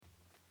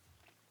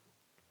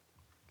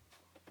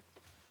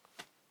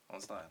I'm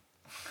starting.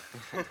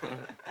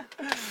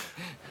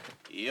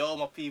 Yo,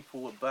 my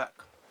people, we're back.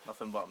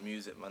 Nothing but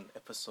music, man.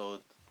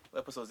 What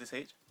episode is this,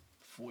 H?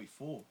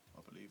 44,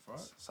 I believe, right?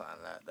 Something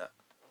like that.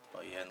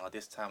 But yeah, now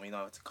this time, you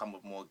know, to come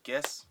with more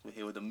guests. We're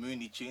here with the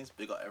Mooney Tunes.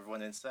 Big up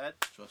everyone inside.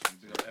 Trust me,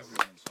 big up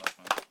everyone inside,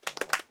 man.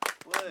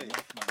 Wait.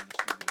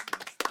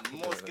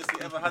 Most guests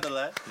we ever had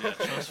alive. Yeah,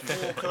 trust me.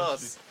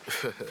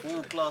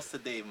 Full class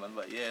today, man.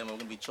 But yeah, man, we're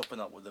gonna be chopping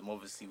up with them.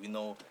 Obviously, we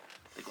know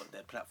they got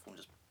their platform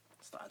just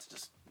starting to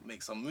just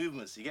make some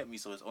movements. You get me?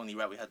 So it's only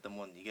right we had them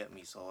on. You get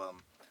me? So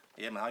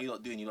yeah, man. How you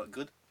lot doing? You lot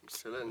good?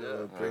 Chilling,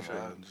 yeah. Appreciate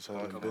it. Just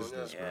having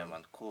business, Yeah,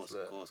 man. Of course.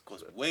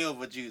 Way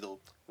overdue though.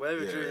 Way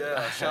overdue,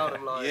 yeah. I shout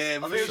them like. Yeah,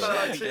 I think it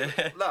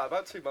was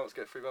about 3 months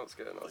ago, 3 months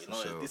ago. You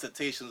know,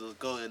 dissertations was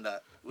going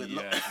that.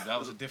 That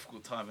was a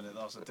difficult time, innit?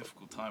 That was a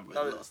difficult time. Do you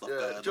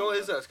know what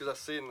it is? Because I've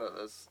seen that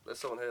there's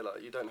someone here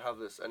like you don't have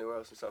this anywhere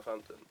else in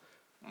Southampton.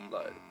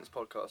 Like this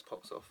podcast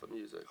pops off for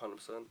music,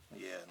 100%.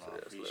 Yeah, no, so, I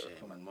appreciate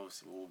it, man.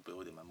 Mostly we're all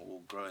building, man. We're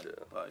all growing.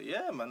 Yeah. But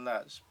yeah, man,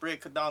 like, just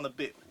break it down a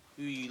bit.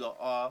 Who you lot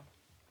are,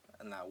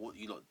 and now what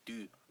you lot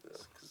do.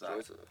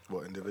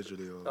 What,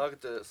 individually or? I could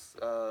do this.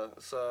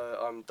 So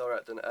I'm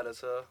director and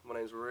editor. My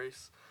name's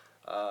Reese.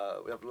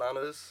 We have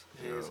Lanners.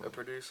 He's a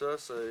producer,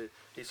 so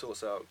he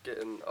sorts out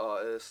getting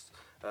artists,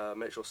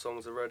 make sure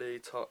songs are ready,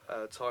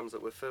 times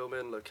that we're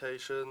filming,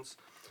 locations.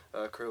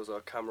 Krill's our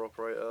camera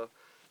operator,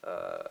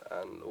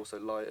 and also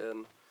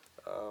lighting.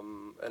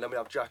 And then we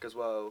have Jack as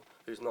well,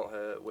 who's not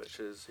here, which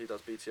is he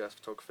does BTS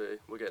photography.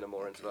 We're getting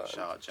more into that.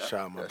 Shout out, Jack. Shout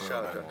out, my bro,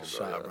 shout out man. Jack as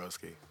Shout well, out, yeah.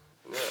 broski.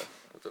 Yeah,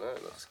 I don't know. I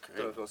don't know if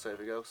you want to say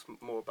anything else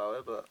more about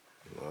it, but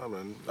Well,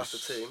 man, that's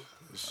the team.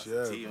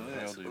 Yeah, team,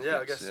 isn't it? Yeah,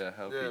 I guess.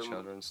 help yeah, each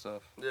other and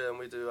stuff. Yeah, and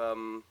we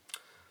do.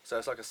 So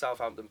it's like a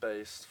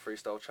Southampton-based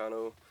freestyle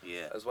channel.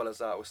 Yeah. As well as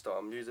that, we're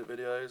starting music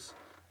videos.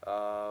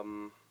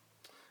 And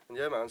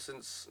yeah, man.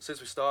 Since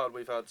we started,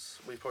 we've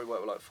probably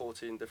worked with like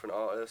 14 different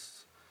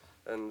artists,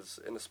 and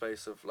in the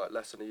space of like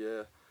less than a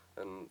year,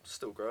 and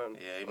still growing.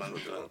 Yeah, man,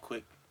 we're going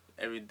quick.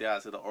 Every day I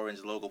see the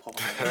orange logo pop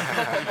up.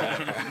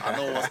 I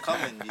know what's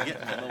coming. You get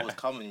me? I know what's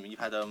coming. You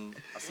had I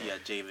see you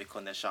had J Vic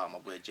on there. Shout out my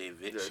boy J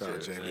Vic. Shout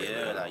out J Vic.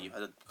 Yeah, like you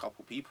had a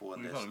couple people on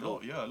We've there had still.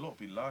 a lot.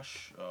 Be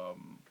Lash,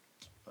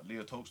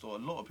 Leo Tolstoy, a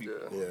lot of people.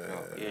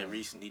 Yeah.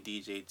 Recently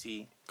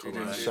DJT. Come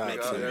Yeah, on, yeah, shout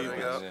out to yeah, him,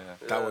 yeah. man.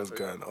 That one's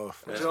going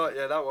off, Do man. you know what?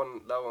 Yeah,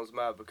 that one's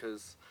mad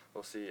because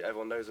obviously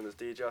everyone knows him as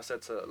DJ. I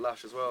said to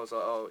Lash as well. I was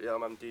like, oh yeah,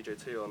 I'm having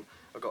DJT on.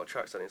 I got a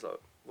track set. And he's like,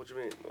 what do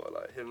you mean? What,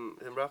 like him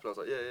rapping? I was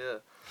like, yeah.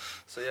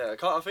 So yeah,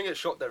 I think it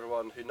shocked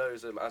everyone who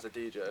knows him as a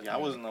DJ. Yeah, I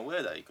wasn't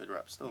aware that he could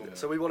rap still. Yeah.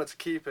 So we wanted to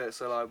keep it.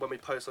 So like when we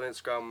post on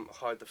Instagram,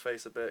 hide the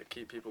face a bit,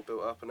 keep people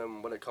built up, and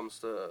then when it comes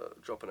to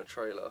dropping a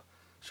trailer,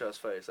 show his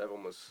face.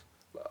 Everyone was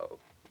like, oh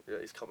yeah,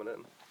 he's coming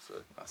in. So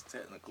That's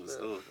technical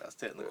still. That's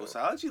technical. So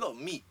how did you lot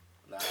meet?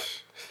 Like,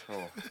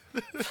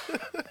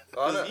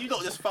 you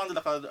lot just founded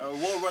like a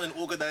well-running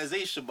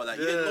organisation, but like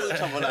you didn't know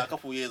each other like a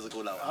couple of years ago.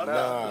 Like, how did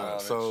Nah,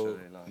 that so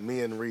literally, like-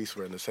 me and Reese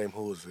were in the same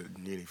halls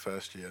in uni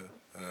first year.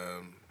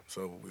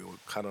 So we were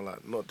kind of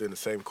like not doing the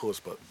same course,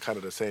 but kind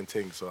of the same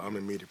thing. So I'm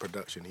in media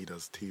production, he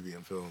does TV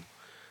and film.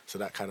 So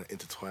that kind of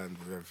intertwined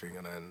with everything,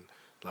 and then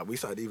like we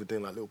started even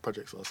doing like little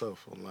projects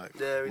ourselves on like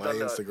we my done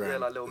Instagram. that, yeah,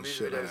 like little and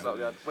music shit videos. Like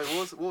we had, wait,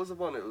 what was the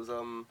one? It was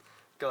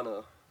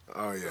Gunner.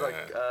 Oh It yeah. was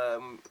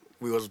like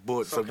We was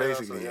bored. So Some chaos,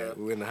 basically, yeah.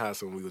 we were in the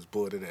house and we was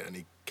bored in it, and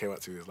he came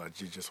up to me and was like,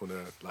 "Do you just want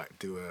to like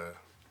do a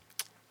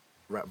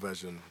rap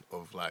version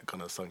of like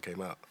kind of Sun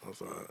came out?" I was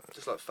like,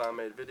 just like fan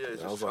made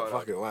videos. I was like,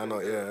 "Fuck it, why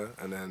not?" Yeah,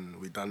 and then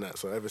we done that.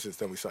 So ever since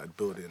then, we started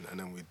building, and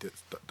then we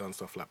done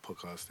stuff like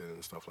podcasting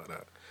and stuff like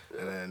that.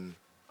 Yeah. And then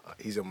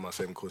he's on my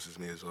same course as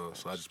me as well.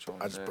 So I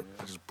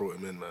just brought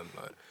him in, man,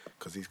 like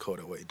because he's cold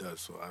at what he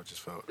does. So I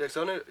just felt. Yeah,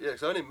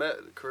 because I only met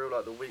Kirill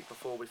like the week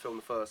before we filmed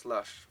the first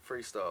Lash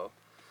freestyle,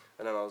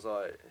 and then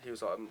he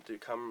was like, I'm do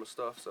camera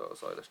stuff, so I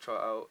was like, let's try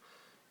it out,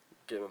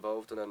 get him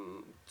involved, and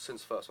then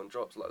since the first one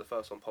dropped, like the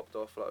first one popped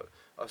off, like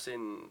I've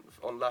seen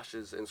on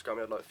Lash's Instagram, he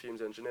had like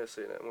Fumes Engineer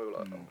seeing it, and we were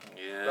like, oh,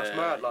 Yeah, that's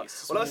mad. Like,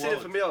 it's when I seen it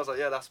wild. for me, I was like,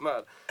 yeah, that's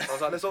mad. I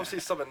was like, there's obviously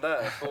something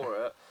there for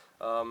it.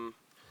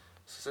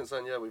 So since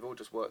then, yeah, we've all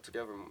just worked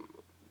together and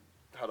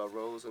had our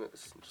roles, and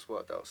it's just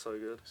worked out so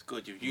good. It's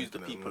good. You've used the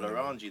people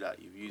around you.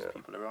 That you've used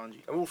people around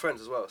you. And we're all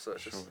friends as well, so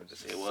it's just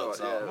It works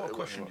so, out. yeah, I've got a it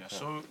question, works. yeah.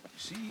 So,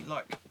 see,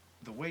 like,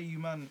 the way you,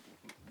 man,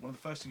 one of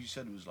the first things you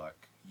said was,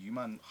 like, you,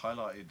 man,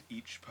 highlighted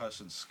each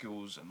person's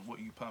skills and what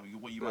you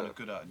man are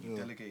good at, and you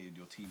delegated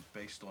your team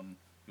based on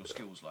your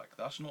skills. Like,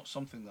 that's not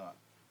something that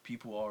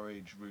people our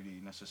age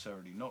really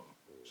necessarily know.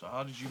 So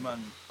how did you, man,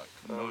 like,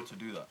 know to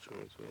do that?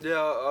 Yeah,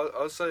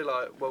 I would say,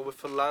 like, well,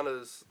 for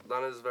Lanners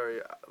very,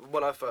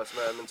 when I first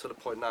met him, and to the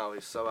point now,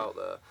 he's so out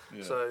there.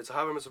 Yeah. So to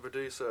have him as a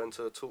producer and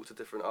to talk to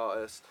different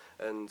artists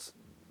and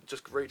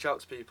just reach out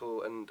to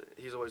people, and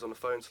he's always on the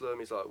phone to them.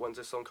 He's like, when's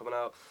this song coming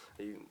out?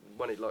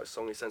 When he likes a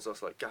song, he sends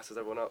us, like, gasses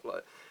everyone up.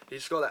 Like,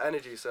 he's just got that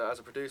energy, so as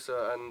a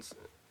producer, and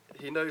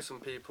he knows some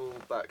people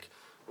back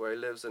where he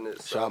lives, and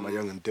it's... Shout out my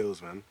young and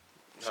Dills, man.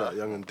 Shout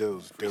Young and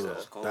Dills.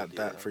 Freestyle's cold, That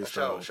yeah.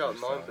 freestyle. Shout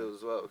Nine Bills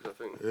as well, because I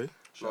think Eh?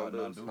 Shout out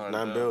Bills.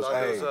 Nine Bills.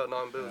 Hey,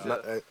 Nine Bills.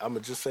 Yeah. I'm gonna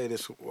just say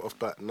this off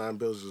bat. Nine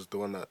Bills is the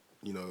one that,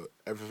 you know,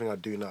 everything I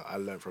do now I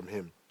learned from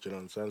him. Do you know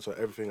what I'm saying? So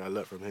everything I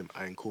learned from him,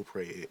 I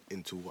incorporate it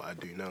into what I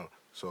do now.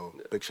 So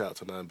big shout out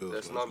to Nine Bills.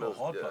 Yes, man. Nine It's got a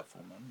hard Yeah.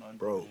 platform, man.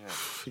 Bro,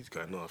 he's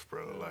going off,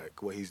 bro.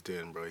 Like what he's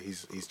doing, bro.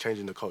 He's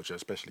changing the culture,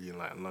 especially in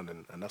like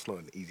London, and that's not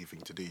an easy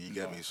thing to do. You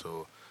get me?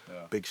 So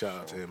big shout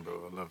out to him,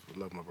 bro. I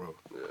love my bro.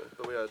 Yeah,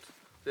 but we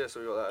had, so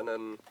we got that,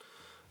 and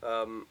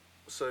then,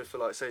 so for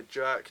like say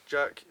Jack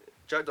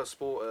does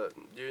sport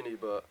at uni,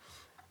 but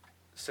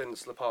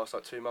since the past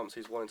like 2 months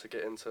he's wanting to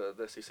get into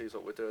this. He sees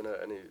what we're doing it,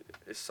 and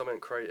it's something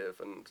creative,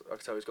 and I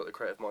can tell he's got the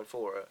creative mind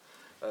for it.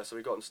 So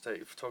we got him to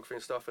take photography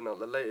and stuff, and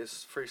the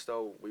latest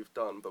freestyle we've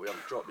done, but we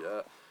haven't dropped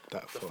yet.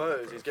 The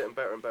photos, he's getting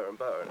better and better and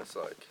better, and it's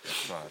like,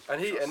 and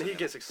he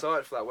gets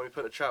excited for that. When we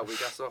put in a chat, we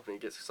gas him up, and he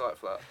gets excited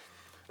for that.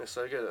 And it's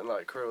so good, and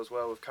like Krill as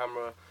well with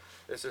camera.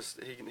 It's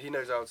just he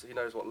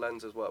knows what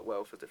lenses work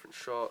well for different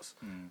shots,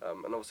 and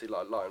obviously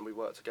like lighting, we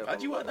work together.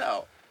 How'd you work that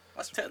out?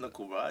 That's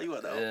technical, bro. How'd you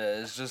work that out?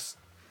 Yeah, it's just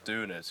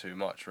doing it too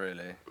much,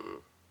 really.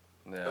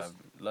 Yeah,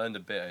 I've learned a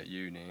bit at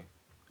uni.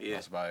 Yeah.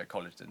 That's about it.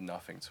 College did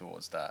nothing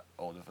towards that,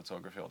 or the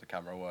photography or the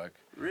camera work.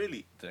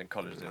 Really?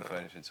 College didn't put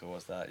anything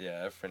towards that.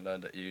 Yeah, everything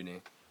learned at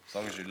uni. As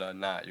long as you learn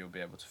that, you'll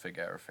be able to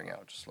figure everything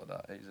out just like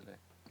that easily.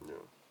 Yeah.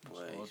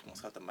 Boy, you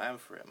must have the man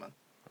for it, man.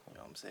 You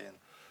know what I'm saying?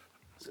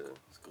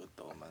 It's good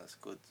though, man. It's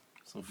good.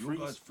 So with your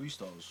guys'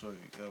 freestyles,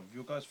 with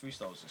your guys'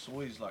 freestyles, it's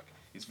always like,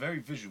 it's very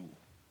visual.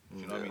 Do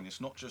you know what I mean?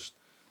 It's not just,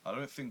 I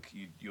don't think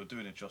you're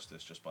doing it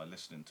justice just by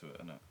listening to it,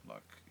 innit?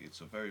 Like,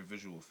 it's a very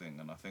visual thing,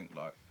 and I think,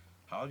 like,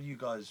 how do you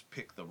guys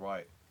pick the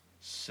right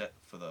set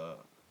for the,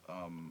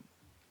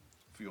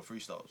 for your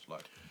freestyles?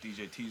 Like,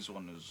 DJ T's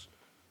one is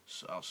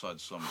outside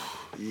some.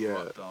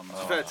 Yeah. To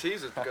be fair,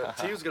 T's was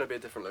going to be a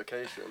different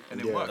location.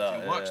 And it worked.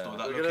 It works though.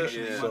 That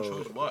location you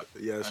chose worked.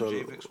 Yeah, and so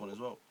JVIC's one as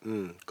well.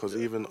 Because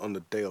even on the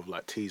day of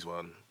like T's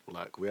one,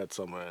 like we had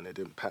somewhere and it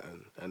didn't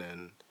pattern, and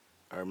then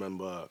I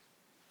remember,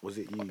 was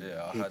it you?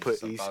 Yeah, I he had put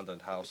this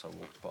abandoned house I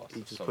walked past.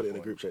 he just put it in the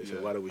group chat. He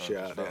said, "Why don't we I share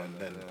just out there?" found And it,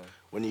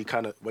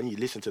 then yeah. when you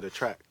listen to the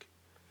track,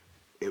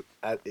 it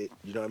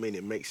you know what I mean.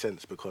 It makes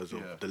sense because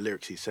of the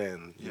lyrics he's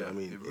saying. You know what I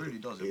mean? It really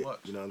does. It works.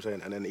 You know what I'm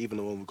saying? And then even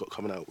the one we got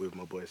coming out with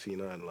my boy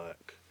C9,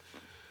 like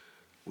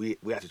we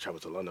had to travel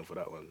to London for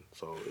that one,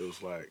 so it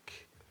was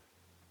like.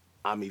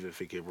 I'm even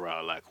thinking,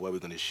 bro, like where we're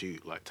gonna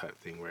shoot, like type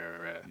thing,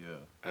 where. Yeah.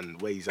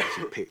 And where he's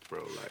actually picked,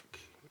 bro, like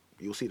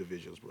you'll see the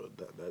visuals, bro.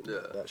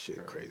 That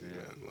shit crazy,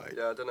 man. Like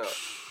I don't know.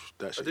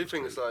 That shit I do was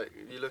think crazy. it's like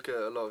you look at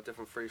a lot of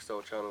different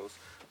freestyle channels.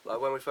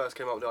 Like when we first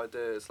came up with the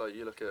idea, it's like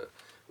you look at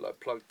like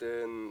Plugged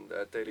In,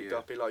 Daily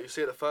Duppy. Like you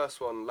see at the first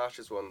one,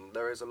 Lash's one,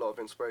 there is a lot of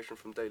inspiration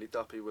from Daily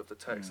Duppy with the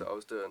text that I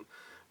was doing.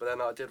 But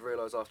then I did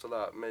realise after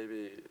that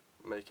maybe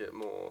make it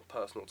more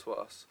personal to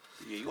us.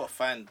 Yeah, you gotta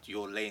find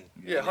your lane.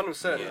 Yeah,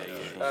 100%.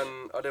 Yeah.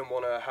 And I didn't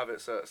want to have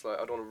it so it's like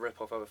I don't want to rip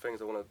off other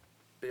things. I want to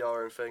be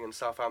our own thing. In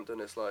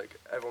Southampton, it's like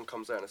everyone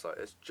comes there and it's like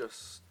it's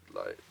just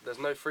like there's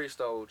no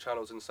freestyle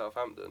channels in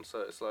Southampton, so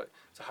it's like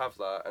to have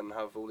that and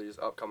have all these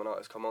upcoming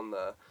artists come on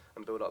there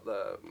and build up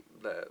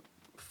their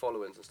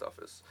followings and stuff.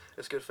 It's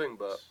a good thing,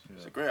 but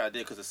It's a great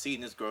idea because the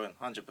scene is growing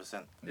 100%.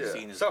 The yeah,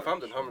 scene is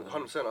Southampton, growing.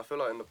 100%. I feel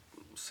like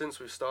since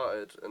we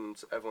started and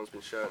everyone's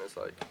been sharing, it's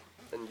like,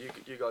 and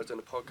you guys doing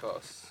the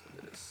podcast,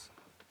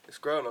 it's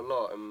grown a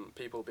lot and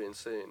people being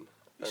seen.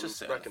 It's and just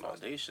setting the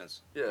recognised.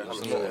 foundations. Yeah, There's a 100%.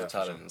 lot Yeah, of for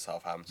talent sure. in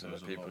Southampton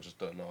There's that a people lot. just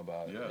don't know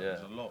about. Yeah, Yeah.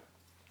 there's a lot.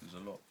 There's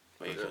a lot.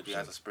 But Yeah, you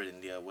guys are spreading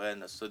the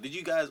awareness. So did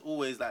you guys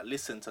always like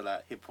listen to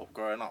like hip hop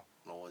growing up,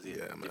 or was it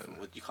Yeah, man. different?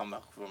 Would you come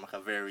back from like a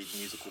varied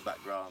musical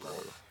background?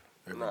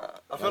 Or? Nah,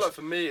 I feel like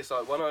for me, it's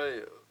like when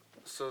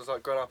so it's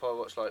like growing up, I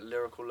watched like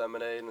Lyrical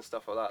Lemonade and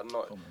stuff like that. And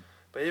not, Come on.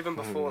 but even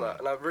before that,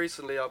 and like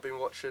recently I've been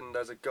watching.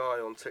 There's a guy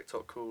on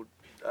TikTok called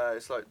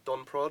it's like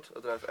Don Prod. I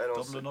don't know if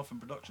anyone's Doubling off in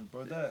productions,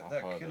 bro. They're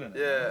heard killing it.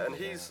 yeah, and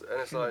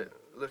it's like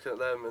looking at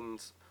them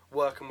and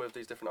working with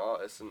these different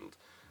artists, and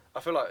I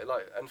feel like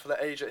and for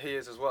the age that he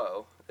is as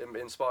well, it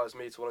inspires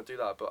me to want to do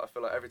that. But I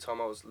feel like every time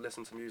I was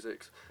listening to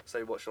music,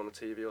 say watching on the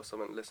TV or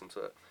something, listen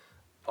to it,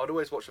 I'd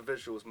always watch the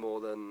visuals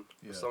more than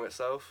the song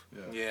itself.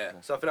 Yeah.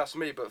 So I think that's for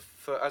me. But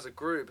as a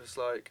group, it's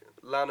like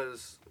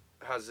Lana's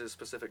has his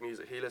specific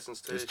music he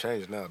listens to. It's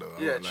changed now though.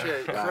 Yeah,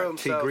 like,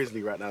 T T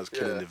Grizzly right now is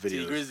killing the T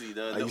videos.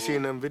 Grizzly, Are you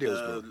seeing them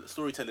videos, the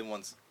storytelling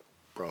ones?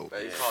 bro? Yeah,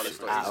 he's Yeah, hard it's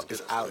as out- he's good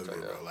It's at out of it,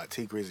 storytelling, bro. Like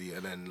T Grizzly,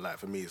 and then like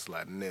for me, it's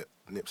like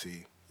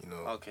Nipsey, you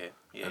know. Okay.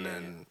 Yeah. and yeah,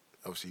 then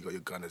obviously you got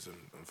your Gunners and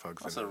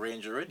Thugs. that's and a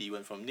range already. You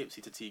went from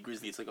Nipsey to T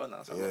Grizzly to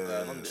Gunna. So yeah, what's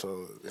going on there?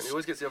 so And he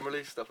always gets the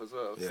unreleased stuff as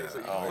well. Yeah. Seems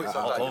like Oh, he puts yeah. that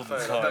All on the your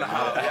phone. I don't know time.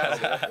 how he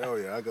has it. oh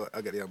yeah,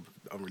 I get the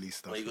unreleased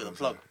stuff. Oh, you got know the what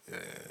plug? I'm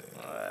saying?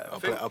 Yeah.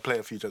 Alright. I'll play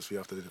a few just for you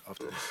after this.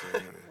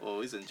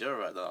 Well, he's in jail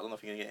right now. I don't know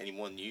if you're gonna get any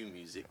more new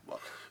music, but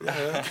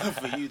good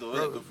for you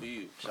though. Good for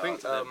you. I Shout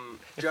think out to them.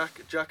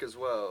 Jack as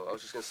well. I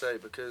was just gonna say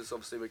because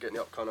obviously we're getting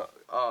the upcoming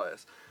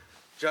artists.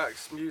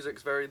 Jack's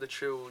music's very the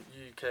chill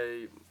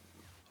UK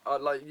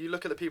like you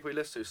look at the people he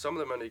listens to. Some of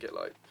them only get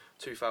like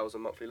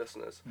 2,000 monthly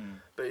listeners,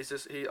 but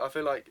I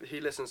feel like he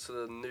listens to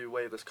the new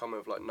wave that's coming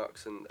with like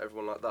Nux and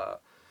everyone like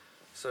that.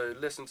 So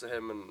listen to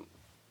him, and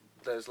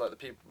there's like the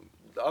people.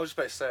 I was just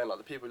basically saying like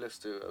the people he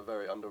listens to are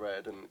very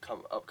underrated and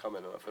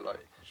upcoming, and I feel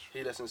like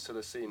he listens to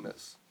the scene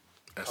that's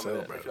SL, coming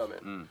in, bro. if you know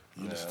what I mean.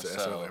 You listen to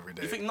SL every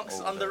day. You think Nux is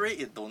All day.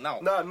 underrated though now?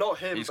 No, not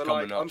him, He's but like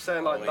coming up. I'm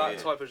saying like Oh, that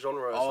yeah. type of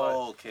genre. Is Oh,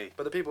 like, okay.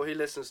 but the people he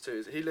listens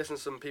to, he listens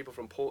to some people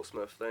from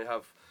Portsmouth. They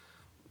have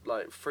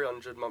like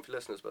 300 monthly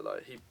listeners, but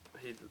like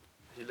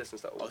he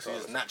listens to that all Oh, the so time.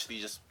 you're just naturally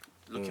just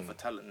looking for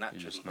talent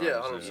naturally. just Yeah,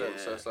 know. 100%. Yeah.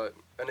 So it's like,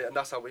 and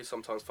that's how we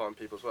sometimes find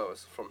people as well.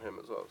 It's from him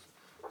as well.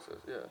 So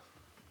yeah.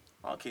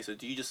 Okay, so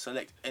do you just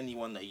select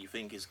anyone that you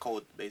think is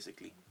cold,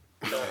 basically?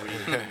 You don't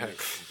really.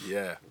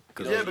 Yeah.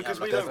 Yeah, because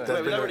we don't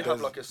there's been really a-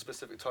 have like a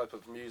specific type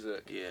of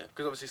music. Yeah.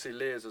 Because obviously see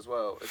Lears as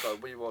well. It's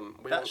like we That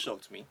want.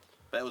 shocked me,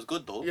 but it was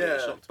good though. But Yeah,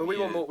 it shocked but me,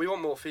 we yeah.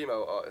 want more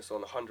female artists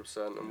on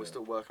 100%, and we're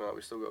still working on it.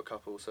 We still got a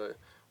couple, so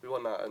we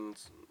want that. And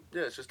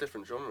yeah, it's just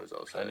different genres.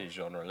 I'll say. Any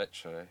genre,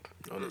 literally.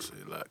 Honestly,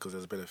 like, because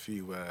there's been a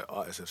few where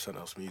artists have sent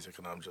us music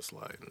and I'm just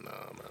like, nah,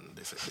 man,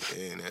 this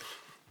ain't it.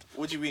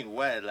 What do you mean?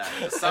 Where? Like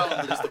the sound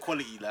or just the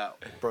quality?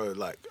 Like, Bro,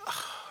 like,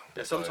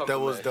 Yeah, sometimes there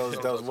was it there makes-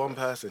 was there was sometimes one it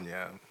person,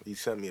 yeah. He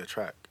sent me a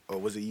track, or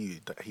was it you?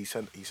 That he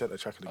sent a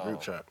track in the group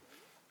Oh. chat,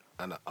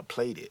 and I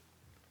played it,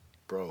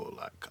 bro.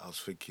 Like, I was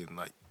thinking,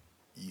 like,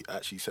 you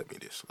actually sent me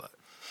this,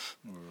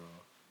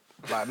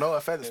 like no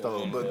offense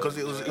though, but because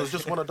it was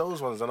just one of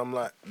those ones, and I'm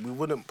like, we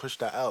wouldn't push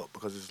that out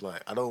because it's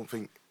like I don't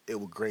think it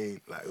will gain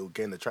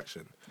the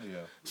traction. Yeah.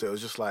 So it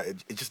was just like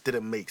it just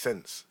didn't make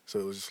sense. So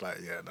it was just like,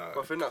 yeah, no.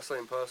 But I think that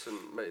same person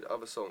made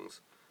other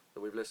songs that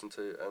we've listened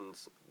to, and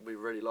we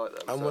really like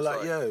them. And So we're it's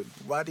like, yeah,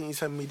 why didn't you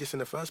send me this in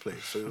the first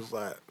place? So it was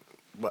like,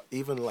 but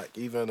even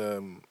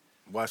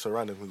Why So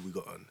Random, who we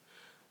got on,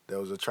 there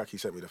was a track he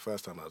sent me the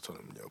first time. I told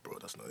him, yo, bro,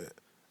 that's not it.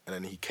 And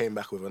then he came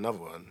back with another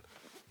one,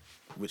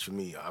 which for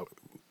me,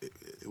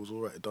 it was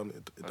alright. It done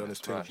its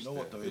thing. smashed. You know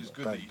what though? It It's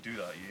good banged. that you do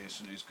that. Yeah,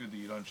 it's good that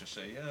you don't just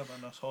say, yeah, man,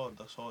 that's hard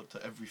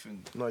to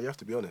everything. No, you have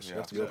to be honest. You Yeah,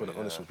 have to be open and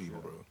absolutely, honest yeah. with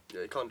people, bro.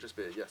 Yeah, you can't just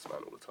be a yes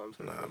man all the time.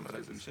 So Nah,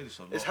 man. You say this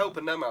a lot. it's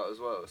helping them out as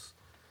well.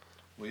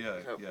 Well,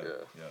 yeah, help- yeah,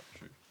 yeah.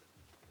 true.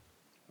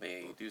 yeah,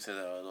 you do say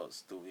that a lot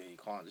still. Yeah, you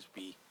can't just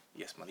be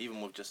yes man.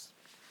 Even with just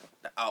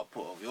the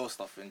output of your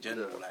stuff in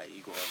general, Yeah. like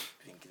you gotta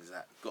think is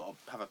that gotta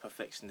have a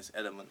perfectionist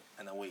element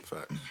and a way.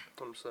 Facts.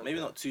 100%. Maybe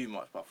not too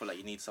much, but I feel like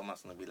you need someone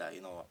that's gonna be like,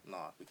 you know what,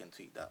 nah, we can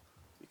tweak that.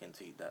 We can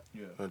tweak that.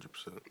 Yeah.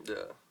 100%. Yeah.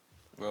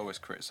 We always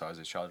criticise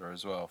each other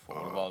as well for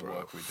all of Oh, our bro.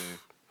 work we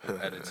do.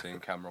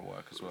 Editing, camera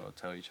work as well.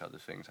 Tell each other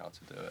things, how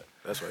to do it.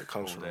 That's where it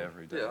comes All from. day,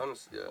 every day. Yeah,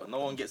 honestly, yeah. But no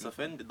one gets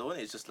offended though, innit?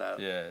 It's just like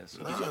Yeah, it's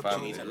you just just a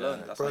family. need to yeah.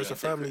 learn. That's Bro, how it's you a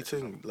take family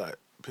criticism. thing. Like,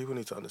 people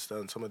need to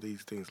understand some of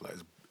these things.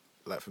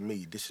 Like for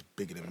me, this is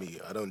bigger than me.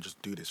 I don't just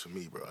do this for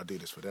me, bro. I do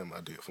this for them. I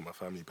do it for my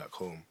family back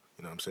home.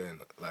 You know what I'm saying?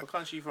 Like, What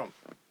country you from?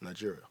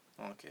 Nigeria.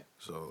 Oh, okay.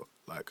 So,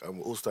 like, and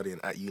we're all studying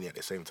at uni at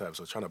the same time.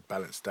 So trying to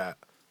balance that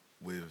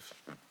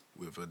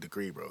with a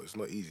degree, bro, it's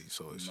not easy.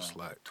 So it's just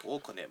like,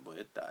 Talk on it, boy.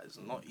 That is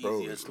not easy.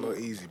 bro, at it's all. not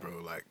easy,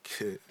 bro. Like,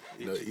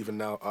 you know, even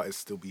now,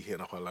 artists still be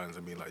hitting up our lines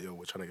and being like, yo,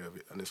 we're trying to get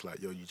it. And it's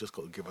like, yo, you just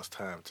got to give us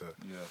time to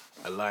Yeah.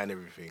 align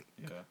everything.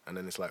 Yeah. And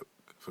then it's like,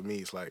 for me,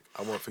 it's like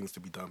I want things to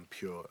be done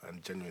pure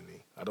and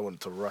genuinely. I don't want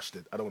to rush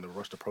it. I don't want to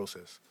rush the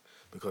process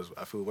because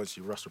I feel once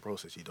you rush the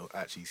process, you don't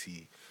actually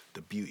see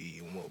the beauty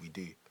in what we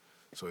do.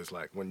 So it's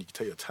like when you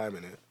take your time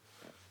in it,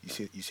 you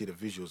see the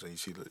visuals and you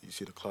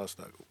see the class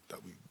that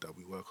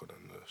we work on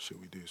and the shit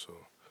we do. So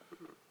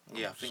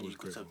Yeah, I I'm think always you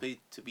got grateful.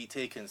 to be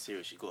taken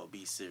serious. You got to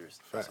be serious.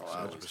 That's Facts, how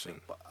I always 100%.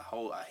 think. But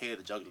I hear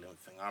the juggling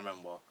thing. I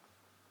remember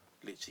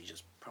literally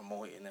just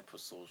promoting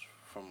episodes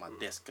from my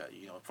desk.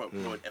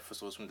 Promoting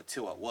episodes from the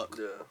till at work.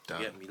 Yeah.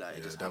 You get me? Like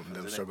it just them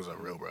happens, innit? struggles are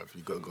real, bro.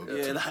 You gotta go.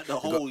 Yeah, to- like the you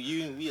whole got-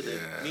 uni.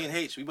 Yeah. Me and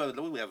H, we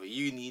have a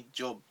uni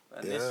job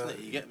and this. Yeah,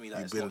 Innit? You get me? Like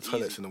you it's be in not the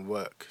toilets easy. and the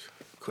work.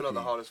 I feel like the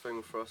quickly. hardest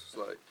thing for us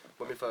was like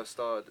when we first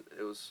started,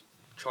 it was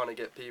trying to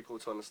get people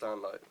to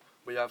understand like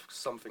we have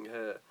something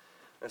here.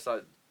 And it's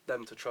like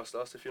them to trust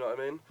us, if you know what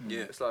I mean.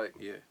 Yeah. It's like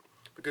Yeah.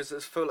 because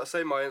it's feel like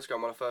say my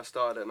Instagram when I first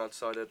started and I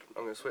decided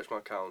I'm gonna switch my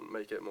account,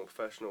 make it more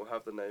professional,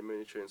 have the name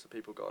Mooney Tunes so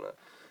people got on it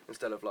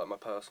instead of like my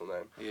personal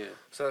name. Yeah.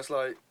 So it's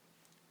like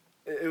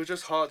it was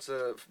just hard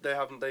to they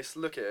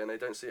look at it and they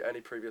don't see any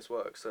previous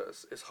work, so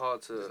it's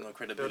hard to There's no build up.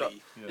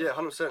 credibility. Yeah,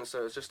 100%.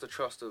 So it's just the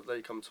trust of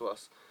they come to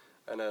us,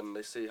 and then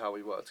they see how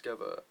we work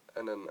together,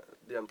 and then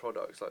the end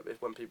products. Like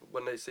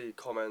when they see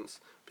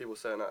comments, people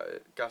saying that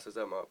it gasses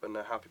them up, and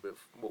they're happy with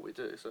what we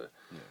do. So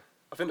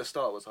I think the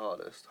start was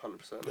hardest,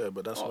 100%. Yeah,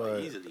 but that's Oh, why.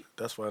 easily.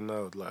 That's why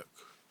now, like,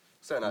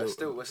 Saying that,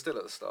 No. we're still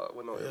at the start.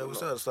 We're not. yeah, we're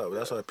still at the start. But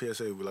that's why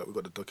PSA. We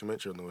got the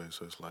documentary on the way.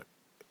 So it's like,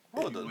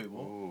 Hold on. Wait,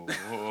 what? Ooh,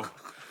 ooh.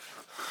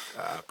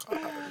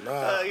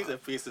 nah. He's a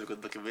piece of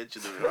good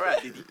documentary.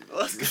 Alright, Diddy.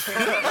 What's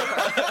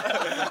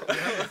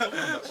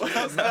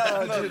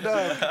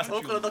Nah.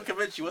 Talk on the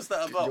documentary. What's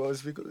that You about? want to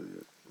speak?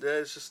 Yeah,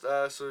 it's just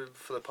so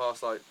for the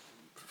past like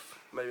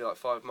maybe like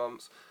 5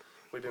 months,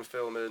 we've been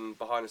filming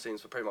behind the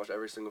scenes for pretty much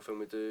every single film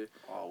we do.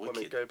 Oh, When we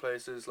wicked. go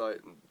places like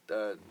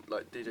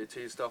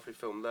DJT stuff, we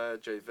filmed there.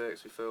 J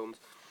Vix, we filmed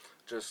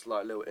just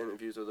like little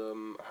interviews with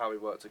them, how we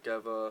work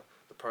together,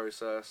 the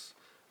process,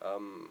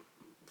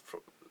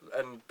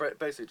 and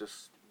basically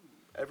just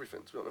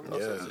everything. To be honest,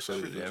 Yeah, I'd say so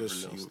everything. you every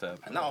just little you, step.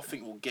 And now I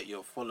think we'll get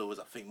your followers,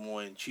 I think,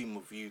 more in tune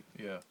with you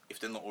Yeah. if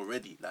they're not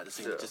already. Like, the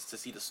thing, Yeah. just to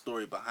see the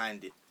story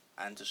behind it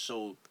and to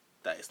show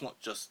that it's not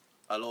just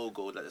a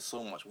logo, that there's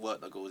so much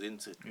work that goes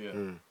into it. Yeah.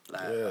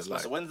 Like, Yeah, so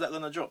like- when's that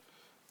gonna drop?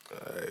 you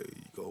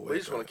gotta wait. We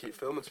just for want it. to keep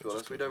filming. To be Just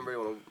honest, we don't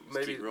really want to.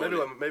 Maybe keep maybe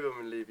rolling. when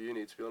we leave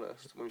uni. To be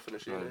honest, when we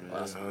finish uni. Yeah.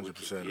 That's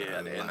 100%, wicked. Yeah,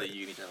 at the and end of like-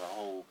 uni, to have a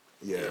whole.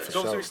 Yeah, Yeah. for So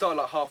obviously sure. we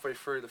started like halfway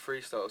through the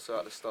freestyle. So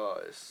at the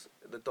start, it's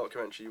the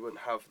documentary. You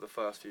wouldn't have the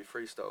first few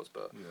freestyles,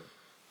 but Yeah.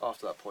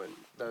 after that point,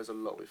 there's a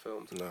lot we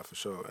filmed. No, for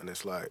sure. And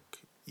it's like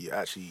you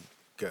actually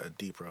get a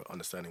deeper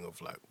understanding of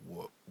like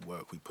what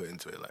work we put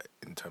into it, like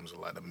in terms of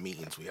like the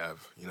meetings we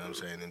have, you know what I'm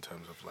saying, in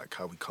terms of like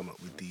how we come up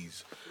with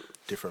these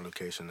different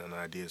locations and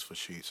ideas for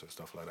shoots and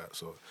stuff like that.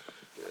 So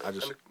I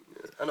just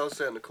And I was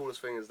saying the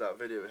coolest thing is that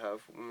video we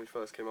have when we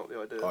first came up with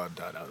the idea.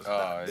 that was Oh,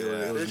 that, yeah.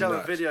 it We was just have a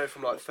nuts. video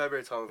from like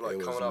February time of like It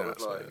was coming up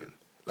nuts, with like. man.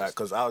 Like,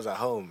 because I was at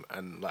home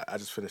and like I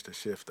just finished the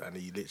shift and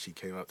he literally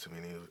came up to me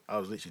and I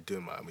was literally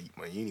doing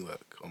my uni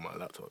work on my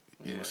laptop.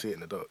 You Yeah. will see it in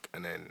the doc.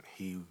 And then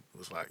he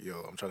was like, yo,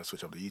 I'm trying to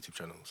switch up the YouTube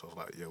channel. So I was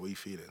like, yo, what are you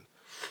feeling?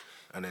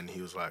 And then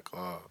he was like,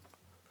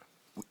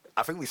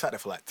 I think we sat there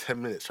for like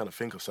 10 minutes trying to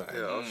think of something.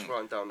 Yeah, I was just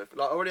writing down. Like,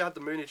 I already had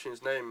the Mooney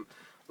Tunes name.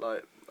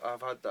 Like,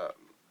 I've had that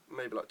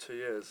maybe like 2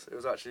 years. It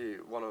was actually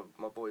one of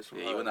my boys from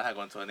Yeah, you home. wouldn't hang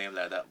on to a name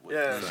like that. would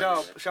Yeah, you?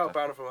 shout out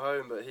Brandon from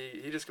home, but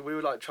he just, we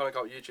were like trying to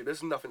go up YouTube. This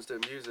is nothing to do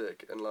with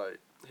music, and like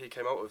he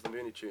came out with the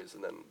Mooney Tunes,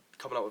 and then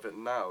coming out with it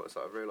now, it's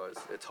like I realised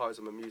it ties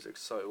in with music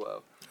so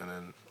well. And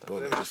then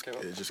Yeah,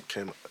 it just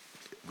came.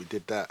 We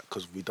did that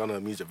because we done a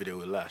music video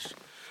with Lash.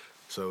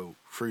 So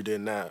through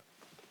doing that,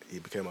 he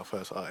became our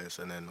first artist.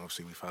 And then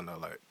obviously we found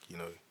out like, you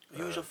know.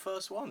 Who was your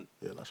first one?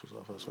 Yeah, Lash was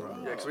our first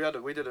one. Yeah,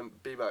 because we did a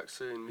Be Back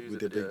Soon music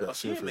did video. Be Back Oh,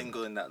 so you ain't Soon. been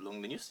going that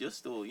long, then you're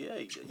still,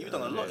 you've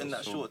done a lot in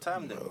that so- short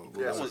time then.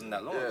 Yeah, That so- wasn't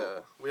that long Yeah,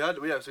 ago.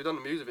 so we done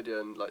the music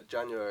video in like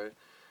January,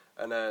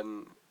 and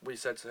then we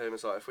said to him,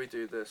 it's like, if we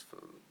do this,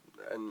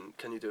 and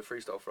can you do a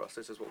freestyle for us?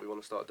 This is what we want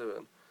to start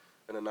doing,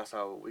 and then that's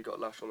how we got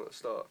Lash on at the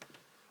start.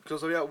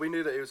 Because we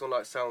knew that he was on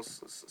like Sound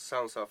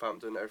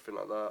Southampton, everything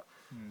like that,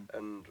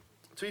 and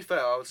to be fair,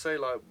 I would say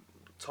like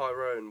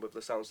Tyrone with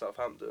the Sound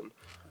Southampton,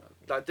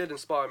 that did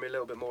inspire me a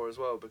little bit more as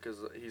well because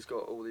he's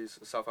got all these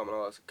Southampton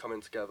artists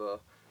coming together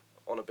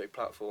on a big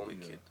platform.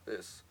 Wicked.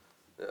 It's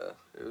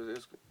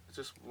it's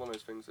just one of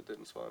those things that did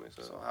inspire me.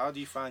 So how do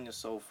you find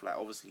yourself, like,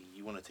 obviously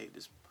you want to take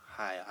this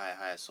higher,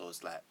 so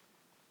it's like,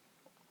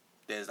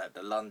 there's like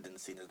the London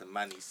scene, there's the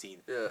Manny scene.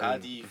 Yeah. How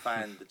do you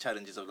find the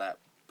challenges of like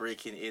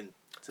breaking in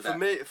to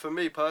that? For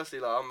me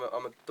personally, like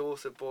I'm a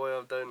Dorset boy.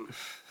 I'm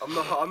not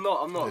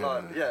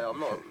Yeah. like I'm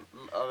not.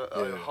 I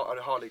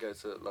Yeah. hardly go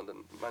to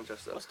London,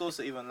 Manchester. What's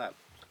Dorset even like?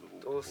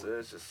 Dorset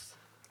is just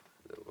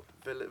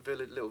little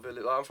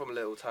village. Like, I'm from a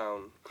little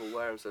town called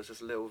Wareham, so it's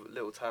just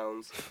little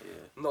towns.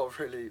 Yeah. Not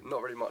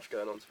really much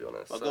going on, to be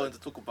honest. But So- going to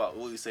talk about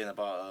what you're saying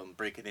about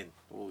breaking in.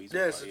 What were you talking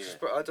Yeah, about? so just,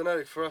 I don't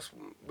know. For us,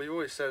 we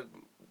always said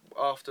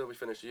after we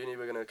finish uni,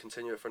 we're going to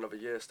continue it for another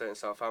year, stay in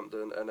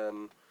Southampton, and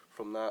then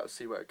from that,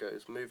 see where it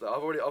goes. Move that.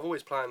 I've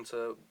always planned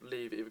to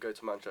leave, either go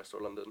to Manchester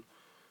or London.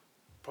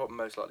 Probably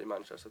most likely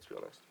Manchester, to be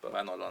honest. But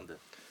Why not London?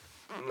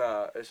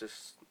 nah, it's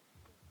just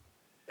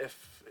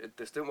if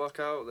this didn't work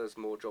out, there's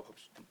more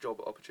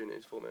job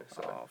opportunities for me.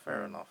 So Oh,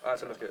 fair enough. I had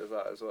to look at it as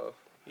that as well.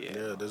 Yeah.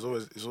 Yeah, it's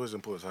always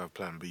important to have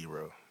plan B,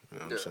 bro. You know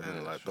what I'm Yeah. saying?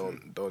 Yeah,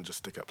 Like don't just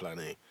stick at plan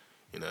A.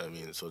 You know what I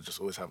mean? So just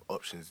always have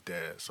options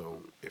there.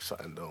 So if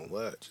something don't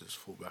work, just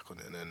fall back on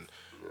it. And then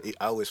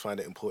I always find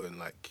it important,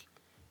 like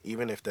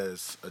even if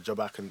there's a job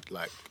I can,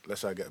 like,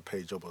 let's say I get a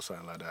paid job or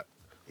something like that.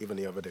 Even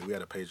the other day we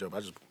had a paid job. I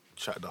just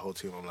chatted the whole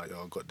team. I'm like,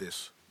 yo, I got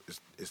this.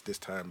 It's this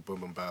time.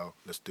 Boom, boom, bow.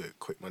 Let's do it.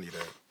 Quick money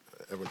there.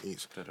 Everyone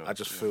eats. I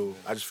just feel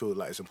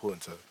like it's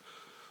important to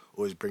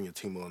always bring your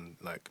team on.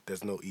 Like,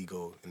 there's no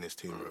ego in this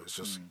team, bro. It's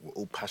just we're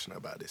all passionate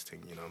about this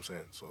thing. You know what I'm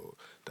saying? So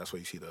that's why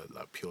you see the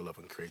like pure love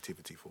and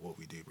creativity for what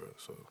we do, bro.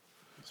 So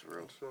That's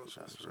real.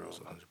 That's it's real. 100%.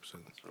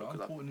 How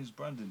important is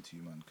branding to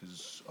you, man?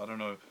 Because I don't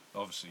know.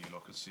 Obviously, you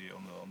lot can see it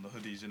on the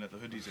hoodies. In it, the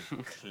hoodies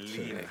are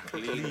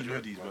clean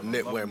hoodies. Bro.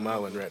 Nip wearing my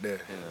one right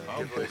there.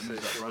 How important is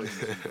that branding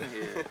to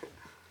you? Yeah.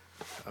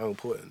 How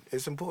important?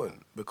 It's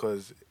important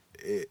because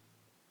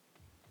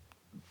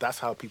that's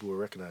how people will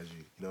recognize you.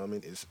 You know what I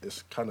mean?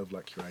 It's kind of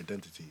like your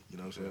identity. You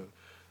know what I'm saying?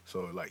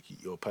 So like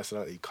your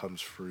personality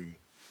comes through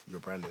your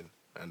branding,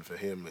 and for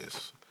him,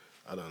 it's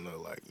I don't know,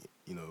 like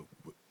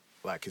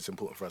like it's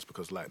important for us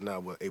because like now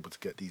we're able to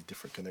get these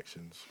different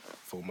connections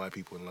for my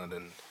people in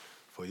London,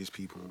 for his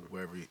people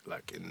wherever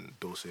like in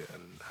Dorset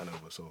and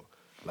Hanover. So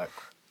like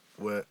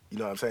we're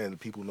what I'm saying?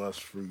 People know us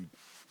through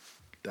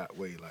that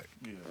way. Like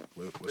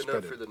we're We know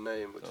spreading. through the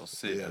name, which They'll is,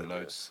 see it Yeah. and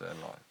notice it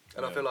and like.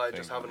 and I feel like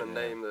just think, having a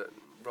name that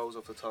rolls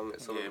off the tongue,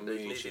 it's something Yeah, that you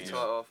really need to change. tie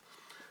off.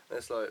 And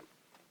it's like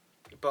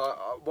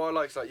But what I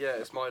like is like, yeah,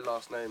 it's my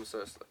last name,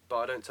 so but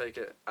I don't take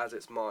it as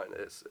it's mine.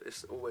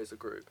 It's always a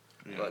group.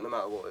 Yeah. Like no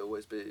matter what, it'll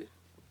always be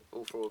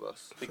all four of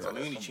us. Big time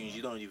Mooney Tunes,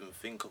 you don't even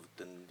think of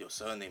your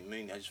surname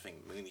Mooney. I just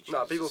think Mooney Tunes.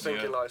 Nah, people Just-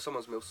 thinking like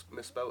someone's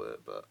misspelled it,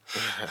 but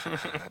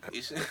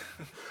It's-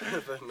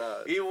 but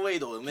nah. Either way,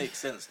 though, it makes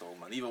sense, though,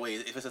 man. Either way,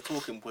 if it's a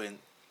talking point,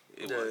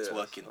 it's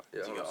working.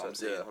 Yeah, Do you get what I'm 100%.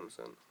 saying? Yeah,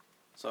 100%.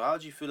 So, how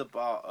do you feel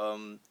about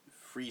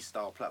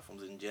freestyle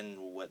platforms in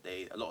general, where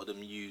a lot of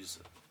them use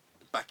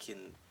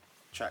backing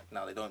track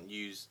now? They don't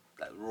use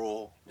like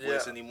raw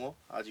voice Yeah. anymore.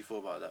 How do you feel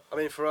about that? I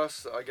mean, for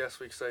us, I guess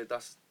we could say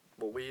that's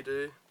what we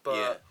do. But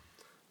Yeah.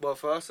 well,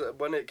 for us,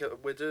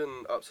 we're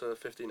doing up to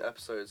 15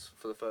 episodes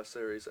for the first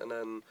series, and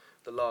then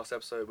the last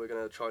episode we're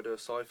gonna try to do a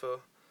cipher,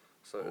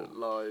 so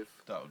live.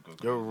 That would go.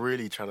 You're crazy.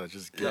 really trying to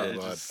just get Yeah, it,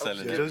 man. just sell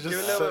it. You're just, Give it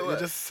a sell- little you're bit.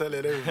 just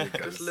selling everything,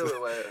 guys. Just a little bit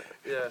away.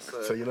 Yeah,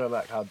 So you know,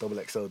 like how Double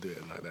XL do it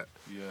and like that.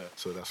 Yeah,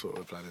 So that's what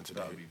we're planning to do.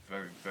 that would be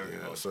very, very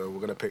Yeah, hard. so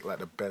we're gonna pick like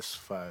the best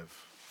 5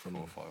 from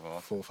 4 or 5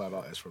 artists. 4 or 5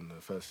 artists from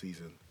the first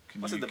season. Can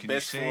What's you, it, the can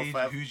best you 4 or say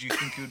 5? who do you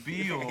think it would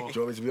be, or Do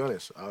you want me to be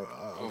honest?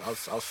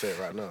 I'll say it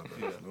right now.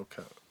 Yeah. No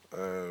cap.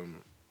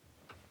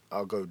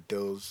 I'll go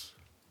Dills.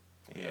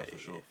 yeah, for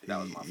sure.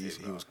 That was my He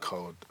favorite. was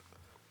cold.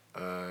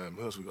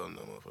 Who else we got on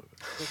that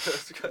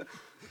motherfucker?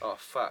 Oh,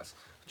 Fats.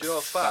 Do you know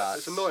what Fats?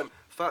 It's annoying.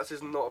 Fats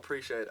is not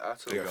appreciated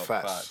at all. Yeah, got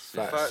Facts.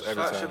 Facts. Facts. Every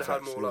Fats time should have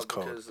had Facts. more He was love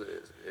cold. because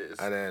it's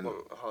And then- one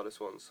of the hardest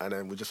ones. And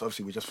then we just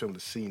filmed the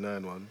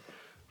C9 one,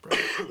 bro.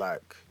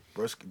 Like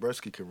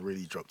Broski can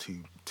really drop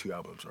two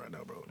albums right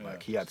now, bro.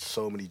 Like he had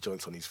so many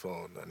joints on his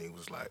phone, and he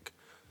was like,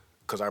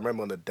 because I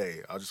remember on the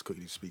day, I'll just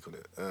quickly speak on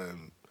it.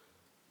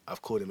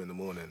 I've called him in the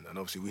morning, and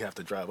obviously we have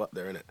to drive up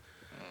there, innit?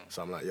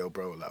 So I'm like, yo,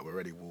 bro, like we're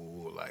ready.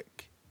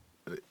 Like,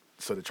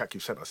 so the track you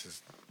sent us,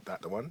 is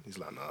that the one? He's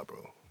like, nah,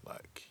 bro.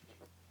 Like,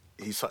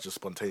 he's such a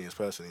spontaneous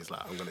person. He's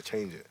like, I'm gonna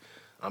change it.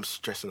 I'm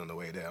stressing on the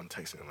way there. I'm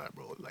texting him like,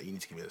 bro, like you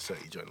need to give me a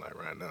 30 joint like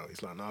right now.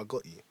 He's like, no, I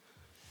got you.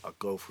 I'll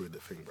go through the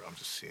thing, bro. I'm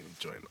just seeing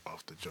joint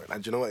after joint.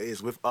 And do you know what it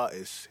is? With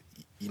artists,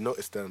 you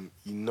notice them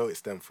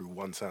through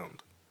one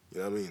sound. You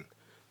know what I mean?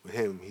 With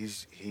him,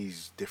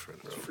 he's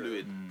different, bro.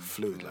 Fluid.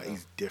 Fluid, like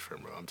he's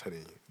different, bro. I'm telling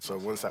you. So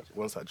once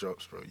that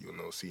drops, bro, you'll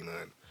know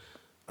C9.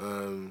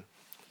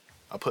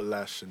 I'll put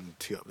Lash and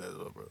T up there as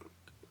well, bro.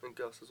 And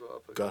Gus as well. I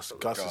put Gus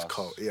up there. is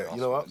cold. Yeah, Gus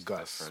you know what? is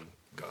Gus different.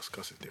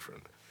 Gus is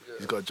different. Yeah.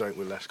 He's got a joint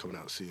with Lash coming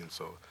out soon,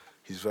 so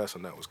his verse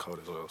on that was cold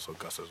as well. So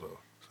Gus as well.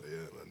 So yeah,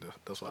 man,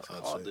 that's what That's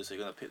I'd hard. say. So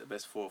you're gonna pick the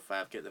best 4 or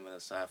 5, get them in a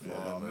cypher. Yeah,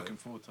 I'm man. looking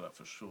forward to that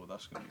for sure.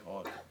 That's gonna be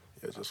hard.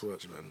 Yeah, just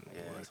watch, man.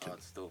 Yeah, it's Work it.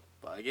 hard still.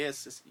 But I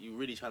guess you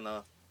really trying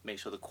to make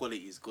sure the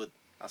quality is good.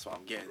 That's what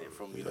I'm getting it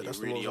from you. Yeah, Like, that's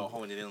you the really most are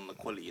honing in on the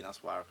quality, and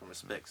that's why I can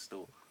respect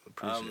still.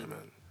 Appreciate it,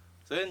 man.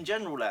 So in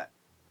general, like,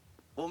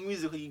 what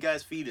music are you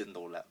guys feeling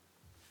though? Like,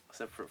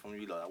 separate from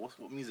you, like, what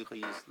music are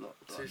you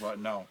like, Right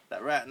now,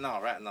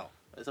 right now?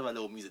 Let's have a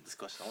little music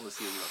discussion. I want to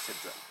see what you lot said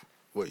to that.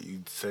 What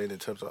you saying in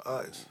terms of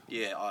artists?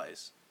 Yeah,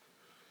 artists.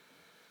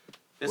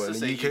 Let's What,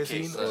 just in say the UK UK.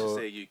 scene, Let's just or-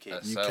 say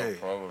UK. SL UK.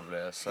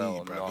 probably. SL He,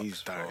 or bro, Knox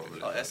he's dying.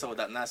 probably. Oh, SL,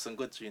 that nice and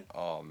good tune.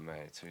 Oh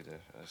mate, too good, man.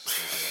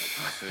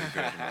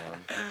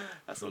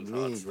 That For song's me,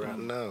 hard still. right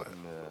now,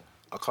 Yeah.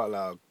 I can't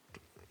lie.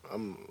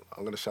 I'm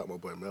gonna shout my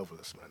boy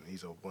Melvillous, man.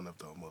 He's one of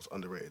the most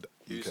underrated.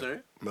 Who, UK sorry?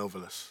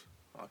 Melvillous.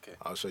 Okay.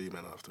 I'll show you,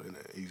 man, after,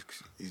 innit?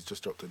 He's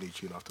just dropped a new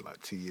tune after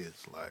like 2 years.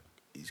 Like,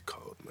 he's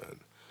cold, man.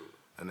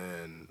 And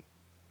then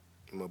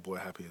my boy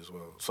Happy as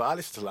well. So I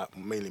listen to like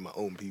mainly my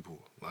own people.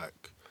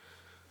 Like,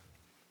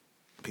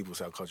 people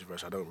say I'm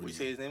controversial. I don't We really.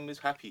 say his name is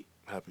Happy.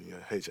 Happy, yeah.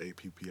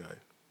 HAPPI.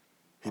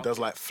 He does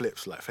like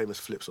flips, like famous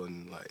flips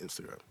on like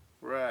Instagram.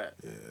 Right.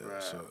 Yeah,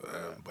 Right, so,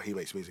 right. but he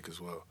makes music as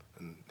well,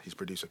 and his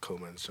producer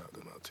Coleman, shout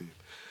them out too.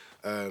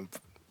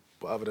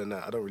 But other than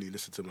that, I don't really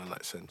listen to man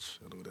like Sench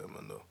and all that,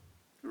 man, though.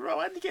 Bro,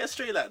 why did you get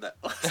straight like that?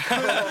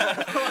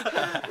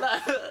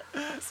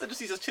 So just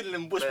he's just chilling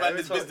in bush, Yeah, man,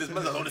 every this time- business,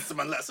 man, like, oh, this is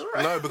man, that's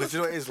alright. No, because you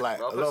know what it is like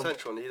I'll a put lot of,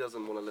 Central and he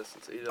doesn't want to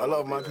listen to. He don't a lot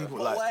of wanna my be people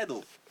But like, why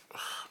though?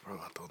 bro,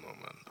 I don't know,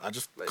 man. I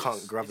just there. can't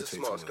He's the gravitate to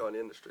smartest guy him. in the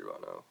industry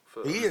right now.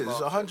 For He is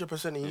marketing.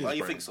 100%. He is. Why you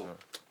bro. think so?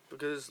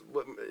 Because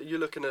you're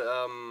looking at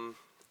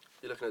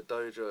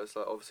Doja. It's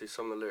like obviously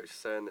some of the lyrics he's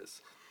saying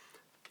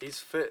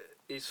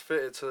he's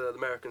fitted to the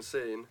American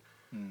scene.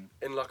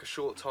 In like a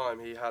short time,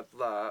 he had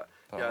that.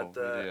 He had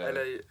the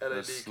LA the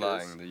Lakers.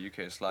 slang, the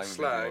UK slang.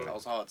 Slang. video. That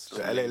was hard still.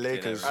 The LA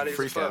Lakers And he's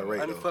the freestyle first,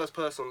 rate, and though. first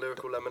person on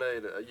Lyrical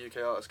Lemonade, a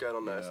UK artist going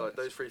on there. It's Yeah. like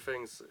those three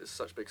things is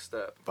such a big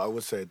step. But I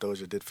would say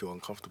Doja did feel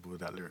uncomfortable with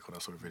that lyric when I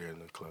saw the video in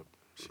the club.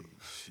 She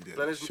did.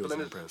 But then She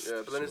wasn't impressed.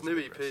 but then She his new wasn't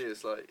EP impressed.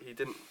 is like he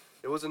didn't.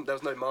 It wasn't. There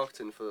was no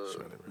marketing for. She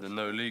wasn't impressed. The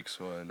No Leaks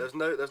one. There's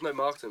no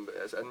marketing,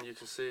 but and you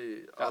can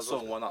see. I That was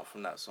song won up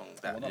from that song.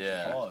 That, One up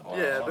Yeah. hard. Oh,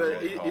 Yeah, hard, but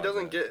really he hard,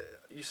 doesn't yeah. get.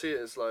 You see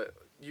it as like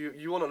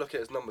you want to look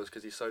at his numbers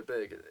because he's so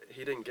big.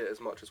 He didn't get as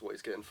much as what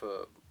he's getting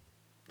for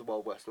the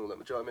Wild West and all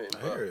that. Do you know what I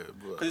mean? I hear it,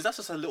 but because that's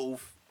just a little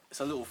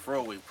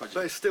throwaway project.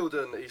 But he's still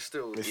doing. He's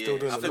still. He's still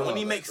doing I a think lot. when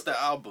he makes the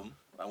album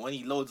and when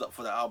he loads up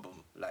for the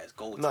album, like it's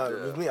gold. no,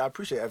 Yeah. with me, I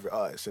appreciate every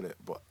artist in it,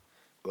 but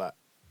like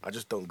I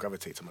just don't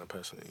gravitate to man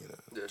personally. You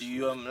know. Yeah, Do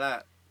you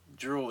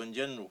drill in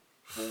general,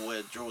 or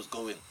where drill's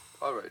going?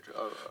 I rate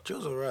drill.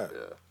 Drill's alright.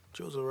 Yeah.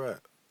 Drill's alright,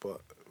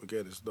 but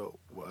again, it's not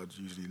what I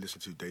usually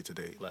listen to day to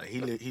day. Like he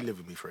lived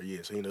with me for a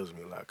year, so he knows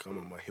me. Like I'm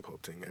on my hip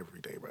hop thing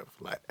every day, bruv.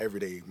 Like every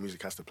day,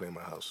 music has to play in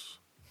my house,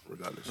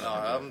 regardless. No,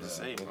 I'm the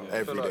same, bro.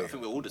 Every I day.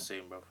 think we're all the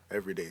same, bro.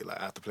 Every day, like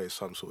I have to play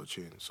some sort of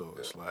tune. So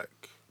it's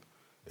like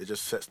it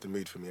just sets the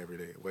mood for me every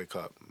day. Wake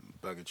up,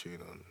 bang a tune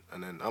on,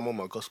 and then I'm on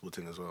my gospel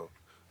thing as well.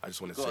 I just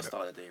You wanted to gotta say that.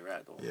 start the day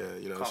right, though. Yeah,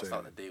 you know what Can't I'm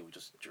start saying? the day with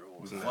just drill.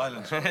 With Isn't it?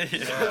 violence.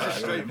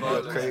 Straight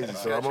violence. Crazy.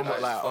 So I'm on my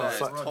like on That's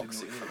Sun-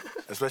 toxic.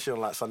 especially on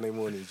like Sunday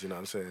mornings. You know what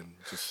I'm saying?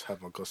 Just have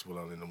my gospel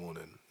on in the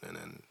morning, and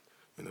then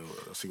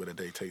I'll see where the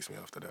day takes me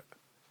after that.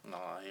 No,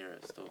 I hear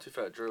it still. To be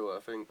fair, drill.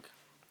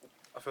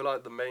 I feel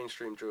like the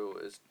mainstream drill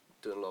is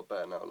doing a lot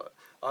better now. Like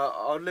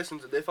I'd listen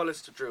to if I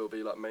listen to drill, it'd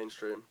be like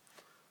mainstream.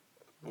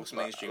 What's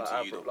Like- mainstream like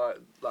to you, Abra,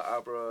 though? like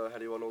Abra,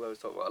 Heady One, all those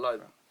stuff.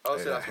 Like I would Yeah,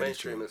 say that that's Heady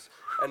mainstream. tune.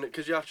 And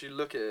because you actually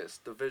look at it, it's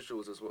the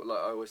visuals as well. Like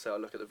I always say, I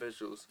look at the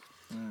visuals,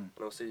 and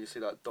obviously you see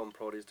that Don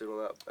Prodigy's doing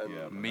all that. And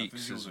Yeah,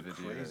 Meeks' visuals are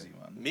video. crazy,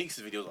 man. Meeks'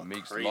 videos are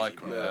Meeks crazy,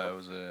 like bro.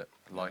 was it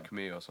Like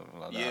Me or something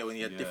like that? Yeah, when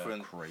you had Yeah,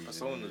 different crazy,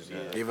 personas,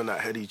 yeah. yeah. Even that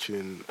Heady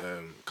tune,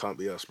 Can't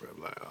Be Us, bro.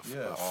 Like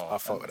I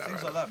fuck And with that.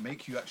 things Right like that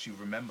make you actually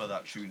remember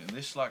that tune. In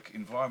this like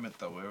environment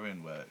that we're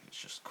in, where it's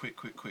just quick,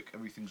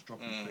 everything's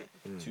dropping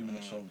quick, 2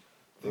 minute songs,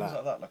 things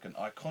like that. Like an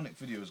iconic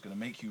video is gonna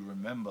make you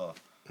remember,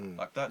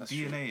 like that That's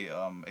DNA,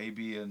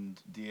 AB and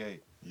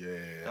DA.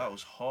 Yeah. That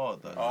was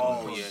hard. That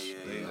Oh, because yeah.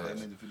 They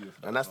made the video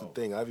for that. And that's as the well.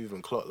 thing. I've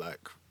even clocked like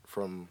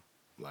from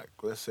like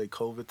let's say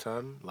COVID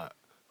time, like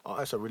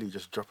artists are really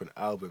just dropping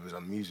albums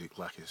and music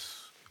like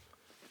it's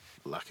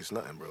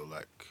nothing, bro.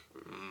 Like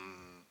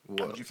What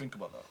what? did you think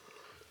about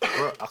that?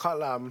 Bro, I can't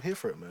lie. I'm here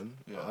for it, man.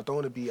 Yeah. I don't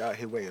want to be out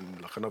here waiting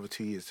like another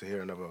 2 years to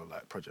hear another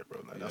like project, bro.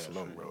 Like that's Yeah,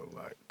 long, true.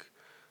 bro. Like,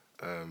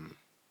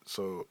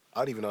 so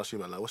I'd even ask you,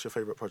 man. Like, what's your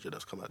favorite project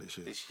that's come out this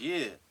year? This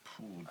year,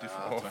 Ooh, I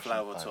different. have to fly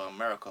over to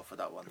America for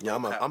that one. Yeah,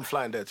 No Cap. I'm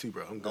flying there too,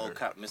 bro. I'm No good.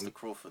 Cap, Mr.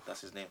 Crawford,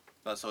 that's his name.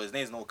 No, so his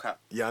name's No Cap.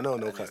 Yeah, I know,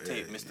 No And Cap. his Yeah,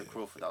 tape, yeah, Mr. yeah.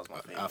 Crawford, that was my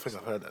favorite. I think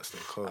I've heard that still.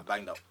 I Cold.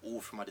 banged that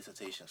all through my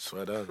dissertation.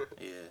 Swear down.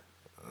 Yeah.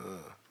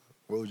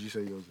 What would you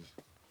say yours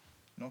is?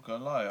 Not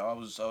gonna lie, I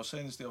was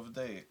saying this the other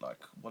day. Like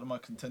one of my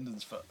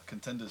contenders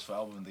for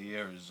album of the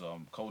year is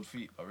Cold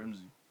Feet by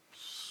Rimsey.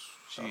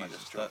 Sound like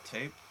Jesus, a drop. that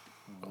tape.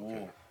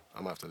 Whoa. I'm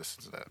gonna have to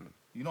listen to that.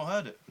 You not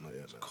heard it? Not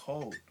yet, It's man.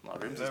 cold. No,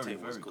 Rimsey's Very,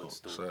 tape was very good cold.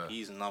 still. So-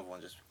 He's another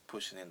one just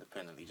pushing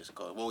independently, just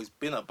go. Well, he's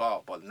been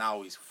about, but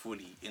now he's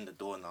fully in the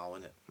door now,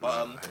 innit? But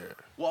I hear it.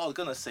 what I was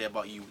gonna say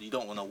about you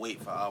don't want to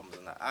wait for albums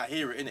and that. I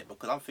hear it, innit?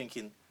 Because I'm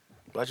thinking,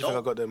 Why do you think I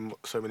Don't- got them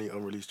so many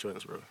unreleased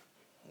joints, bro?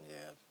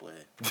 yeah, boy.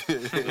 You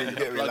get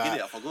me, Plug like, in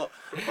it, I forgot.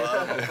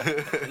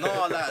 But,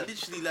 no, like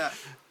literally, like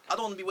I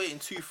don't want to be waiting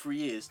 2-3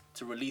 years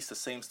to release the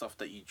same stuff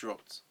that you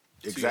dropped.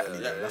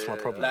 exactly. Yeah, That's my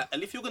problem. Like,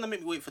 and if you're gonna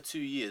make me wait for 2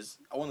 years,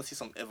 I want to see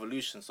some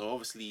evolution. So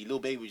obviously, Lil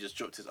Baby just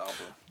dropped his album.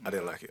 I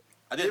didn't like it.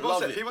 I didn't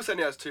love it. People saying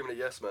he has too many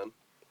yes men.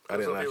 I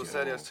didn't like People it.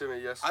 saying he has too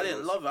many yes. I didn't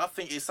men. love it. I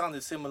think it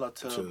sounded similar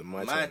to To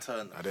My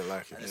Turn. I didn't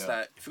like it. And it's Yeah.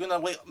 like, if you're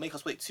gonna make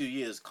us wait 2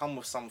 years, come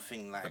with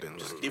something like didn't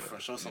just like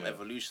different, show some Yeah.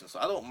 evolution. So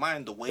I don't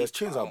mind the wait. There's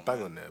tunes I I'll don't bang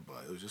mind. on there,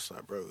 but it was just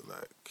like, bro,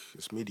 like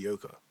it's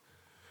mediocre.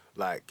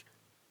 Like,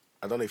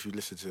 I don't know if you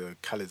listened to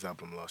Khaled's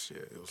album last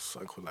year. It was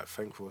something called like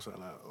Thankful or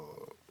something like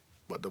that.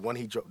 But the one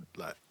he dropped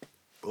like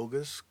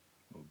August,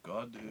 Oh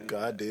God, dude.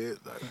 God did,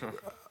 like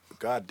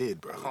God did,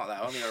 bro. I can't like,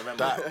 I only remember.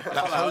 That- I that can't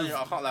like, whole-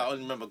 I can't like, I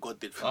only remember God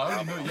did. From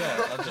I the only know,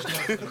 album. yeah. I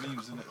just know the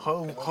memes in it.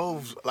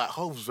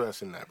 Hove's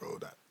verse in that, bro.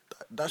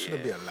 That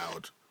shouldn't be Yeah.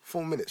 allowed.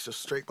 4 minutes,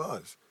 just straight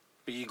bars.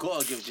 But you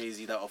gotta give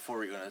Jay-Z that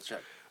authority on the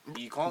track.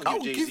 You can't I'll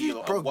give give Jay-Z you,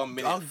 a bro. 1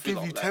 minute. I'll give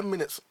filler, you like, 10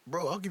 minutes,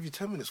 bro. I'll give you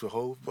 10 minutes with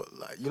Hove, but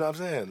like, you know what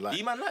I'm saying? Like, Do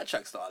you man like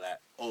tracks that are like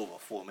over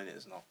 4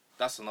 minutes now?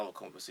 That's another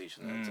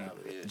conversation. To have,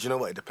 yeah. do you know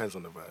what? It depends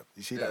on the vibe.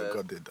 You see that Yeah.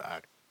 God did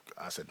that.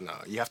 I said,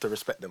 nah, you have to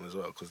respect them as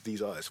well, because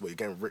these artists, you're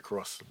getting Rick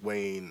Ross,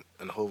 Wayne,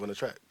 and Hove on the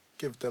track.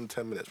 Give them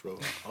 10 minutes, bro.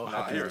 I'll Nah, I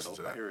happily hear it listen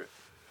to though. I that. hear it.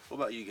 What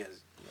about you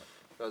guys?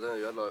 I don't know.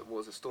 You had like, what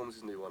was it?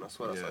 Stormzy's new one. I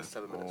swear that's Yeah. like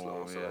 7 minutes long.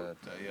 Oh or something.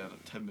 yeah. Yeah,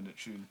 the 10-minute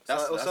tune.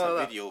 That's, So- that's so a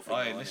that- video thing.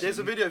 Aye, though, innit? listen. Yeah, it's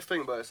a video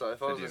thing, but it's like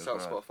if I was Video, listening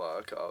to right. Spotify,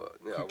 I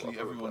Quickly, I'll probably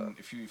everyone, play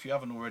if you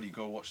haven't already,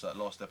 go watch that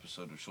last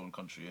episode of Sean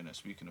Country. And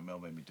speaking of Mel,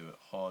 made me do it.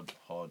 Hard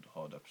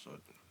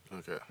episode.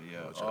 Okay. But yeah.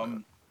 I'll check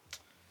that.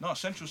 No,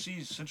 Central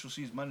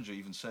C's manager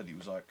even said, he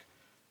was like,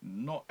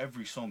 not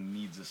every song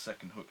needs a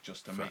second hook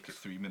just to make it Facts.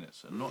 3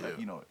 minutes, and not Yeah.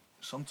 you know.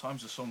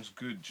 Sometimes a song's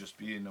good just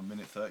being a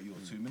minute 30 or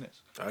 2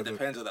 minutes. I It agree.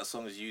 depends what that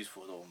song is used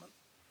for, though, man.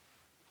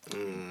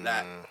 Mm.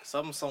 Like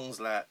some songs,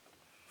 like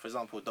for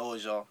example,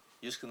 Doja, you're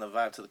just gonna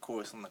vibe to the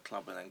chorus on the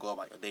club and then go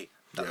about your day.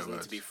 That Yeah, doesn't need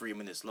right. to be 3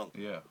 minutes long.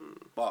 Yeah.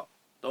 But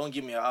don't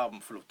give me an album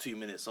full of 2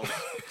 minutes songs.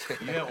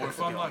 Yeah, or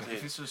if I'm Yeah, like, yeah.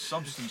 if it's a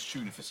substance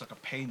tune, if it's like a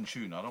pain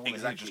tune, I don't want to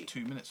Exactly. hear just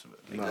 2 minutes of it.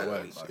 No, Exactly.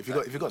 words. Like,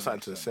 If you got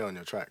something to say on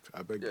your track,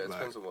 I beg Yeah, you, it like,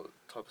 depends on what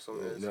type of song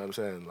it you is. know what I'm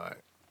saying? Like,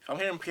 If I'm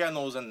hearing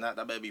pianos and that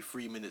better be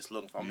 3 minutes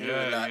long. If I'm Yeah,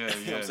 hearing that, yeah,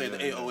 you know what I'm saying, yeah,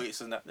 the yeah.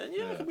 808s and that, then yeah,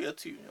 Yeah. it could be a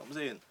 2, you know what I'm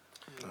saying?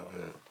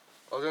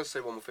 I was going to say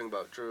one more thing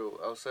about drill.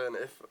 I was saying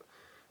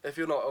if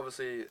you're not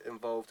obviously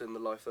involved in the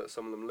life that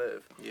some of them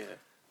live, Yeah.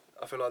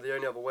 I feel like the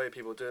only other way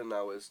people are doing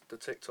now is the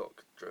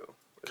TikTok drill.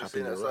 Have you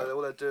seen Capping it? your So right.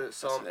 all they're doing is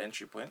That's the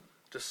entry point.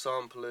 just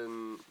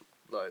sampling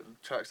like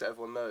tracks that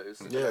everyone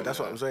knows. Yeah, that's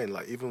what I'm saying.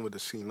 Like even with the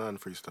C9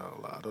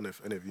 freestyle, like I don't know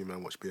if any of you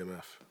man watch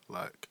BMF.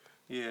 Like,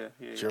 Yeah.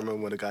 do you remember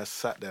when the guy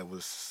sat there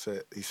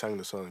he sang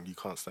the song "You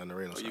Can't Stand the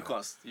Rain" or Oh, something?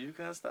 you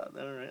can't start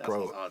there, right? That Bro,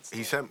 sounds hard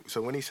he still. sent.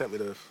 So when he sent me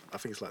I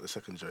think it's like the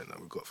second joint that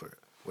we got for it.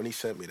 When he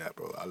sent me that,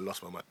 bro, I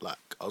lost my mind. Like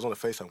I was on a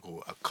FaceTime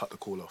call, I cut the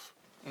call off.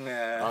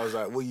 Yeah. I was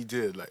like, "What you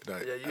did?" Like, Yeah,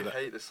 you and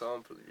hate the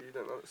sample. You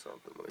don't like the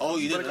sample. Oh,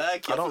 you didn't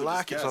like it? I thought don't it was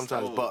like it gas.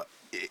 sometimes, Oh. but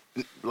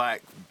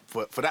like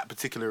for that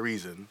particular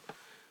reason,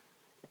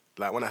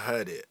 like when I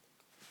heard it,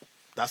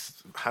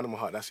 that's hand on my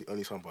heart. That's the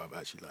only sample I've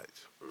actually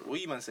liked.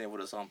 What you man saying for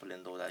the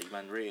sampling though? That you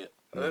man rate it?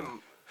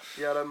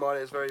 Yeah, I don't mind.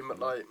 It's very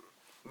like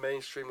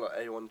mainstream, like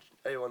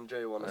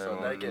A1J1 or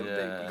something. They're getting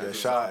yeah. big. Yeah,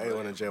 shout out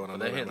A1 and J1. I But know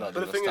they them, hit man. like But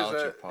the the thing is that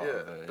nostalgic part of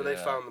it. but they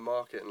found the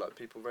market and like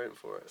people voting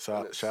for it. And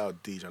Shout it's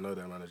out Deej, I know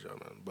their manager,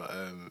 man. But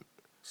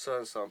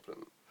certain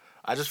sampling.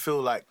 I just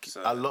feel like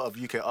So- a lot of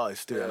UK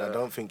artists do, and I Yeah.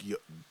 don't think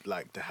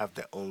like they have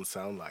their own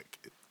sound. Like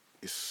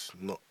it's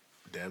not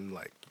them.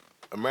 Like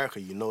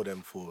America, you know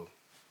them for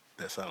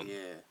their sound.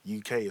 Yeah.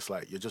 UK, it's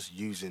like you're just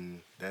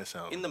using their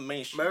sound. In the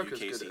mainstream America's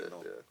UK good scene at it.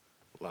 though. Yeah.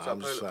 like, So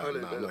I'm just like, nah, I'm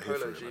the not here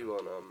Polo for it, man.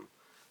 G1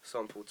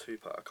 sample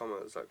Tupac. I can't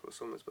remember exactly what the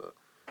song is, but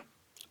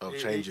Oh, he-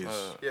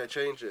 changes. yeah,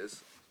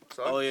 changes.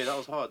 So Oh yeah, that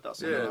was hard.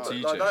 That's yeah, hard. but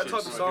TJ like that shit.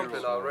 type of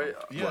sampling, I rate.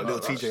 Yeah, What, no,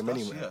 little TJ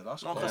Mini, man? Yeah,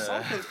 that's No, cool. because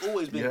sampling's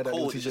always You been heard that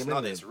cold. little It's just TJ now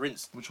that Mini? it's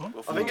rinsed. Which one?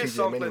 I think it's TJ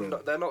sampling.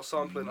 Miniman. They're not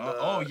sampling. No. The,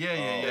 Oh yeah. Yeah,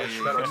 When they're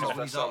he's out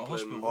of sampling.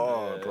 hospital.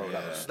 Oh, bro,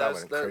 Yeah. that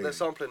went they're crazy.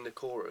 sampling the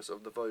chorus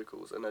of the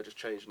vocals and they're just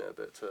changing it a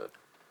bit to.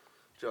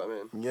 Do you know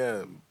what I mean?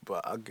 Yeah,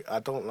 but I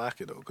don't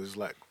like it though, because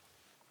like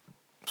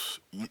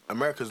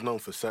America's known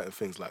for certain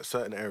things, like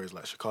certain areas,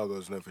 like Chicago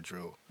is known for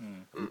drill,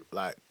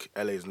 like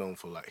LA is known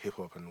for like hip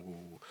hop and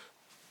all.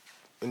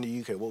 In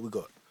the UK, what we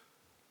got?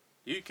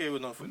 UK we're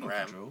known for We're not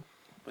grime. for drill.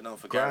 We're known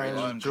for Garage, garage.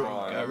 Grime, drill,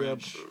 grime,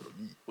 garage.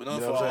 We're known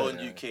You know for what our I'm own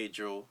saying? UK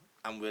drill,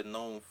 and we're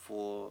known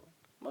for.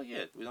 Well,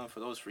 yeah, we're known for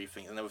those three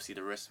things, and obviously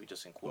the rest we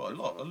just Well, incorporate.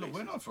 a lot. from other We're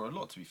places. known for a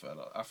lot, to be fair.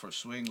 Like Afro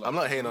swing. Like, I'm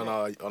not hating on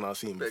our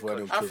scene Bit before I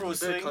don't country. Afro Bit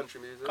swing,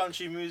 country music.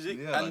 country music,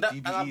 Yeah, and like that, DBE,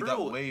 and I'm that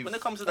real. wave. When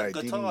it comes to that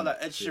Hey, guitar, DBE, like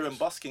Ed Sheeran yes.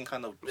 busking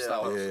kind of Yeah.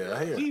 style, Yeah,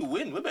 I hear we it.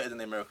 win. We're better than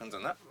the Americans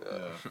on that.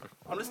 Yeah.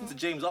 I'm listening to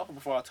James Arthur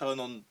before I turn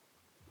on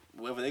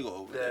wherever they go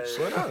over there. Yeah,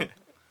 Swear down.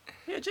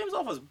 Yeah, James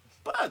Arthur's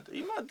bad.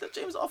 You mad? That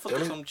James Arthur's The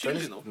got only- some the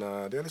tunes, only- you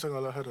know. Nah, the only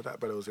song I heard of that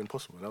brother was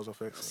Impossible. That was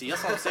off X. See,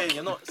 that's what I'm saying.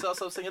 You're not. So that's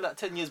what I'm saying. You're like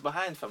 10 years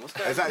behind, fam. What's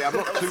going on? Exactly, I'm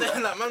not I'm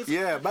saying like, man.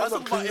 Yeah, man's man's not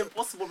talking about clue-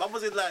 impossible. I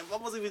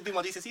wasn't even doing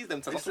my GCSEs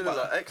them times. Used I'm to do talking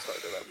about like X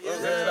Factor. Yeah, Yeah,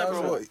 that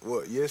bro. was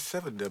what year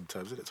 7 them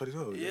times, isn't it?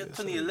 2012. yeah, year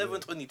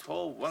 2011, 7,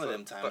 2012, one of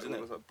them times, Back isn't when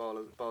it? it was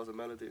like bars and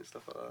melody and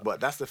stuff like that. But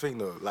that's the thing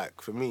though.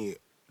 Like for me,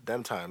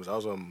 them times I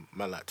was on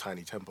man like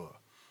Tiny Temper,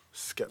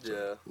 Skepta,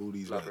 Yeah, all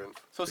these men.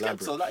 Labyrinth. So Skepta,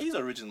 Labyrinth. like he's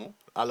original.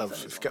 I love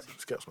Exactly.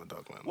 Skepta's my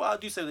dog, man. What I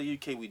do say the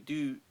UK, we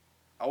do.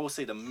 I will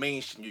say the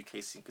mainstream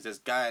UK scene because there's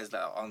guys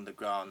that are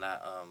underground like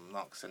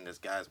Knox, and there's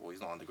guys. Well,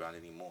 he's not underground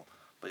anymore,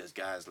 but there's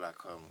guys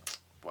like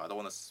Well, I don't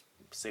want to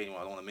say anyone.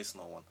 I don't want to miss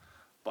no one.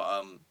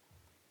 But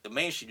the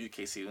mainstream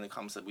UK scene when it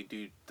comes to we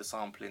do the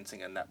sampling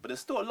thing and that. But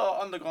there's still a lot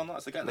of underground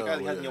artists. The guys No, that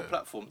you had on yeah. your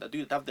platform that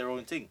do have their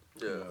own thing.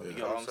 Yeah, You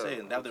get what I'm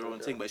saying? They have their own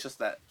thing, but it's just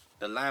that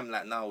the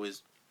limelight now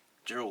is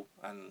drill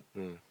and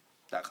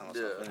that kind of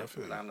Yeah. stuff. I Innit?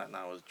 feel The you. limelight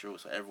now is drill,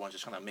 so everyone's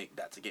just trying to make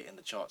that to get in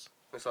the charts.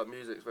 It's like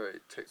music's very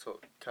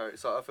TikTok carry.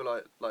 So I feel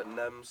like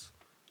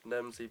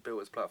Nems he built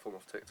his platform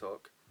off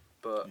TikTok,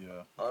 but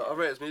Yeah. I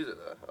rate his music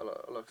there. I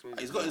like his music.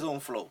 He's got his own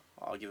flow.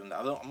 I'll give him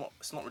that. I'm not.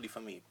 It's not really for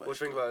me. But What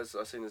do you think about his?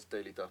 I seen his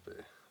Daily Duppy.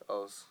 I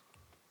was.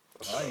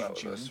 I ain't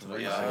tuned into that.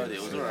 Yeah, I heard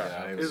it was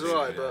alright. It's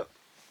alright, but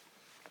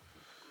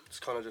it's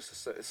kind of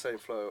just the same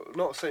flow.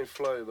 Not the same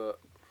flow, but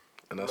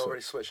And not that's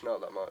really switching out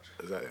that much.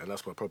 exactly, and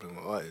that's my problem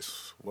with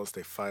artists. Once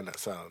they find that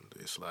sound,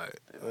 it's like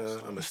I'm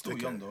a He's still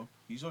sticker. young though.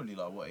 He's only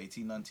like what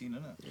 18, 19,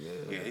 isn't it?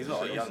 yeah, he's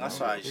not young. That's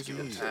why I just give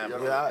him He's- time. Yeah,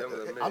 bro. Yeah, younger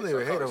than me, I'm not so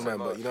even I can't hating on say man,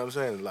 but much. you know what I'm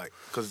saying? Like,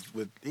 because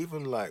with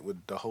even like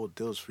with the whole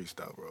Dills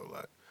freestyle, bro,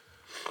 like,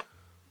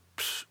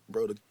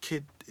 bro, the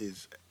kid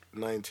is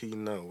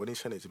 19 now. When he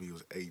sent it to me, he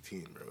was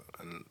 18, bro.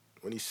 And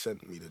when he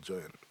sent me the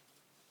joint,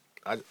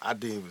 I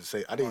didn't even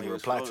say, I didn't Oh, he even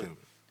was reply to flowing. him.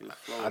 He was I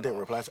flowing. didn't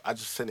reply to, I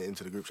just sent it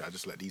into the group chat. I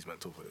just let these men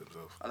talk for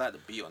themselves. I like the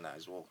beat on that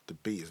as well. The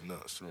beat is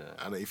nuts. Yeah.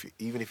 And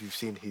even if you've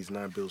seen his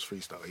 9 Bills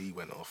freestyle, he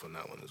went off on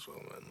that one as well,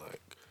 man.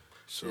 Like,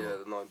 so Yeah,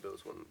 the 9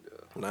 Bills one.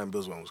 Yeah. 9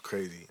 Bills one was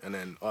crazy. And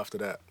then after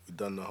that, we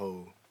done the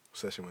whole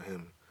session with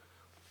him.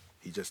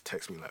 He just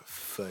texted me like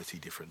 30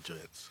 different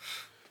joints.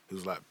 He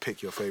was like,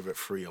 pick your favorite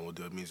 3 and we'll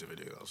do a music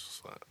video. I was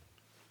just like,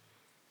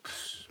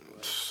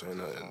 saying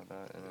nothing.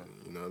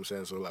 You know what I'm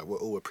saying? So like, we're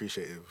all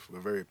appreciative. We're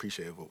very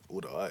appreciative of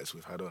all the artists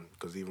we've had on,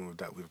 because even with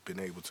that, we've been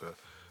able to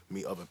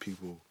meet other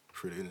people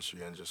through the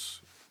industry and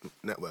just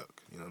network.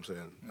 You know what I'm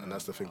saying? And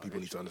that's the thing people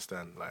need to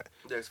understand. Like,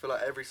 Yeah, 'cause I feel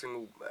like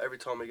every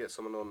time we get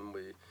someone on and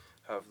we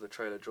have the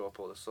trailer drop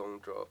or the song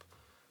drop,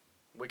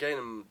 we're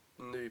gaining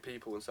new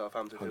people in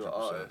Southampton who are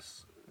 100%.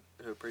 artists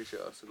who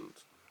appreciate us and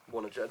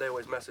want to. They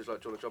always message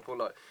like, "Do you want to jump on?"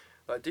 Like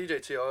Like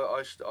DJT,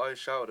 I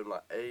shouted him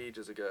like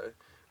ages ago,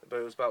 but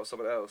it was about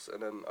someone else,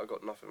 and then I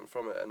got nothing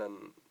from it, and then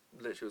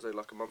literally it was only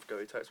like a month ago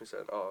he texted me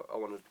saying, "Oh,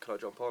 can I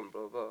jump on?"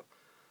 Blah blah blah.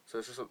 So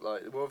it's just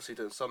like we're obviously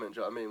doing something. Do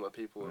you know what I mean? Where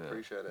people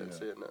appreciate it and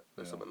seeing that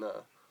there's something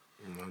there.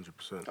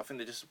 100%. I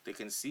think they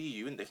can see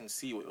you and they can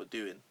see what you're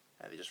doing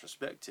and they just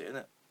respect it,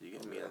 innit? You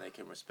get me? And they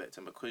can respect it,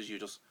 and because you're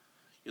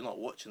not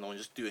watching, no one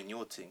just doing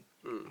your thing.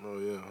 Oh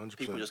yeah, 100%.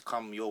 People just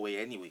come your way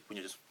anyway when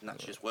you're just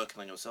naturally just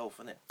working on yourself,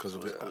 innit? Because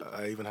So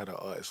I even had an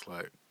artist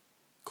like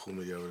call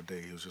me the other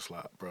day. He was just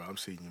like, "Bro, I'm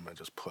seeing you, man.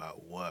 Just put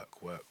out work,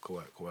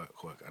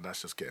 and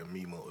that's just getting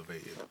me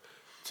motivated."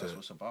 That's what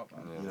it's about,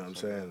 man. You know what I'm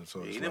saying?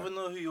 So you never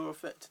know who you're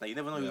affecting. Like, you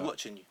never know who's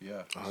watching you.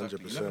 Yeah, 100%.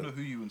 You never know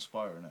who you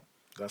inspire, innit?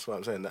 That's what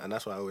I'm saying, and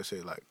that's why I always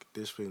say like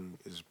this thing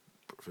is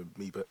for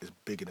me, but it's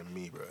bigger than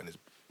me, bro, and it's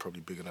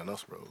probably bigger than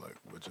us, bro. Like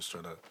we're just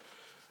trying to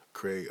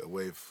create a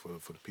wave for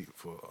the people,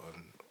 for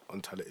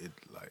untalented,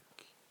 like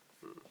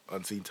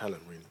unseen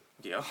talent, really.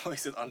 Yeah, I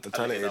said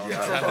Untalented, untalented.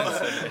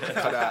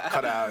 yeah.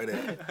 cut out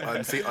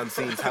innit?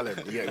 Unseen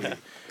talent. You get me?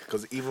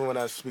 Because even when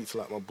I speak to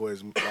like my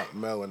boys, like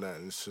Mel and that,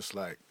 and it's just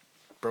like,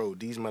 bro,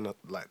 these men are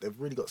like they've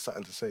really got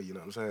something to say. You know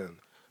what I'm saying?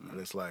 And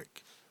it's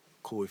like,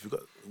 cool. If you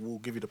got, we'll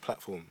give you the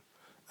platform,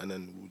 and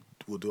then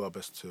we'll do our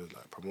best to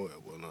like promote it.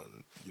 Well, not,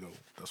 you know,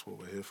 that's what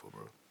we're here for,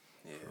 bro.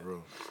 Yeah, For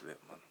real. that's lit,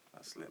 man.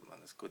 That's lit, man.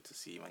 It's good to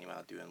see you, man. You man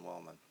are doing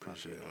well, man.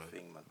 Appreciate it, man.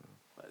 Thing, man.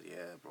 But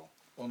yeah, bro.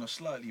 On a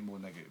slightly more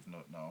negative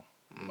note now,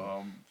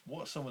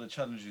 what are some of the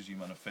challenges you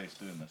man have faced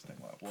doing this thing?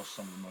 Like, what's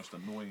some of the most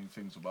annoying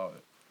things about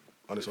it?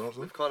 Honest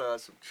answer? We've kind of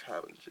had some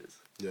challenges.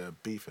 Yeah,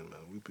 beefing, man.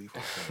 We beef.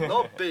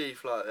 Not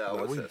beef like that. I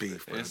No, would we say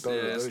beef, man. It's- Don't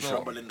yeah, it's shout not-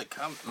 me. But in the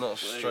camp, Not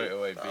straight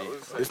away I would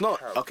beef. say It's not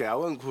camp. okay. I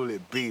won't call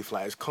it beef.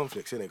 Like it's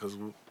conflicts, innit? Because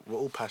we're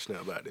all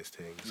passionate about this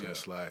thing. So Yeah.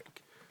 it's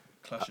like,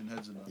 Clashing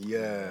heads and that.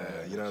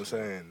 yeah, you know what I'm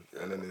saying.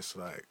 And then it's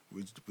like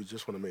we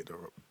just want to make the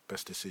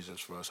best decisions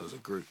for us as a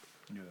group.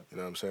 Yeah. You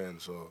know what I'm saying?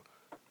 So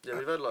Yeah,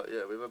 we've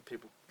had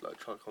people like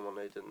try to come on.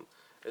 It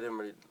didn't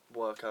really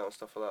work out and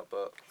stuff like that.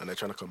 But and they're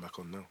trying to come back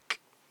on now.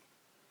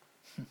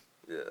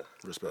 yeah,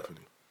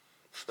 Respectfully,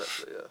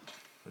 especially yeah.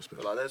 But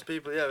respectfully. like there's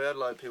people. Yeah, we had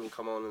like people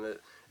come on and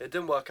it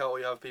didn't work out. Or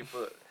you have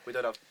people that we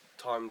don't have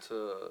time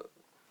to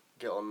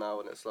get on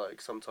now, and it's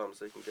like sometimes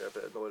they can get a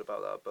bit annoyed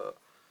about that, but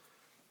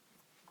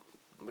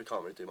we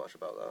can't really do much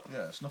about that.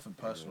 Yeah, it's nothing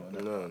personal. No,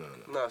 innit? no, no.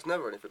 No, it's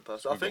never anything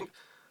personal. I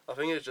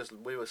think it's just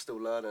we were still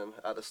learning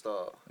at the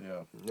start.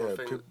 Yeah. Yeah,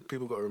 think-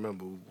 people got to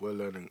remember we're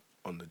learning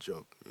on the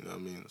job. You know what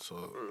I mean?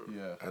 So.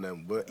 Yeah. And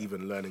then we're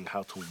even learning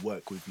how to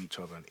work with each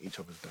other and each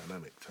other's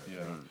dynamic. Type, Yeah, you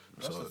know?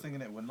 that's So- the thing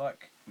in it. When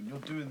you're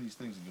doing these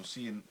things and you're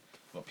seeing,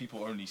 well,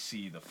 people only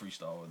see the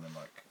freestyle and then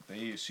like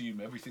they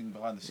assume everything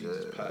behind the scenes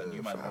is pattern.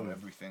 You might know fam.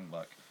 everything.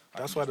 Like I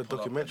That's can why just the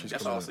pull up and documentaries it's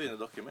that's come what I out. was saying.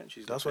 The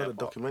documentaries. That's why the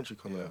documentary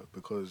come Yeah. out,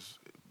 because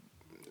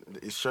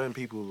it's showing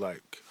people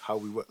like how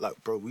we work.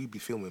 Like, bro, we be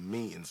filming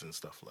meetings and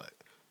stuff, like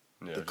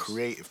Yeah, the just-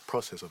 creative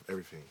process of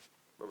everything.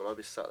 I mean, I'd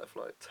be sat there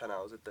for like 10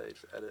 hours a day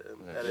just editing.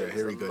 Yeah. Yeah, Editing's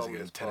here he the goes again,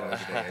 longest 10 part.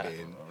 hours a day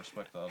editing. I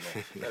respect that a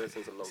lot.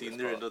 Editing's the longest See,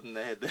 part. Nirin nodding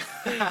their head.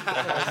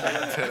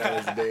 10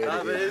 hours a day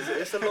Nah, but editing.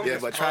 it's the longest Yeah,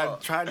 but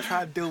part.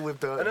 try and deal with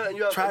the And then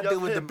you have- try and and you deal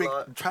have with the him, big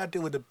like- try and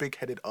deal with the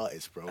big-headed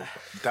artist, bro.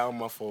 Down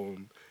my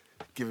phone,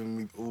 giving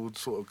me all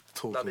sort of Nah,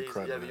 talking but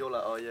crap. yeah, man. but you're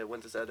like, oh yeah,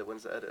 when's this edit?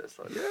 When's the edit? It's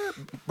like, Yeah,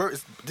 bro.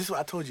 This is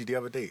what I told you the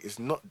other day. It's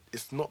not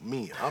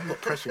me. I'm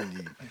not pressuring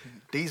you.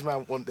 These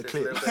man want the it's a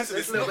clip. little bit,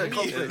 it's a little bit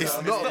conflict.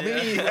 It's now. not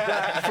me.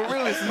 For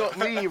real, it's not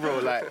me, bro.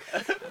 Like,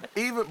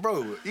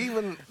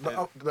 even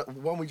the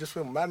one we just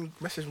filmed, man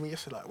messaged me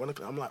yesterday like 1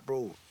 o'clock. I'm like,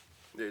 bro,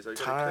 Yeah, he's like,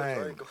 you got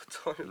Time. any clips?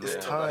 I ain't got time. it's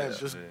Yeah. time. yeah.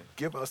 Just Yeah.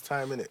 give us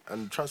time in it,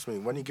 and trust me,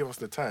 when you give us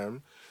the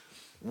time,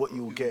 what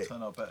you'll It get.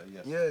 turn out better.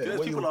 Yes. Yeah, Because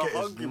what people you'll are get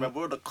hungry, is. man.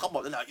 We're the come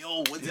up. They're like,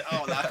 yo, when's it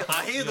out? Like,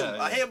 I hear them.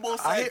 Yeah, I hear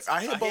both I hear- sides.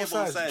 I hear both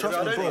sides. Trust I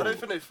me, don't, bro. I don't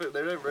think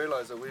they don't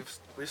realise that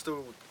we've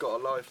still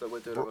got a life that we're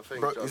doing other things.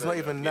 Bro, do you it's know not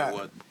what I mean? even Yeah, that,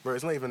 word. bro.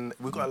 It's not even.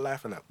 We got a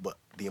life in that, but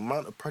the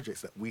amount of projects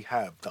that we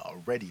have that are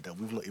ready that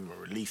we've not even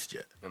released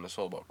yet, And it's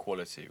all about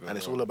quality. and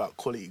it's all about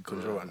quality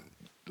control. And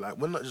like,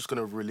 we're not just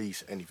gonna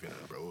release anything,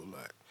 bro.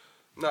 Like,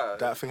 No,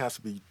 that thing has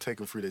to be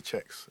taken through the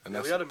checks, and yeah,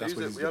 that's we had a that's what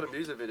music he's we had a doing.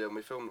 music video and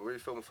we filmed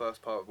the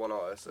first part with one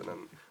artist and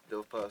then the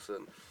other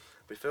person.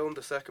 We filmed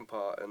the second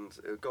part and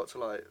it got to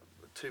like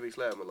 2 weeks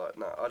later and we're like,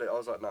 nah. I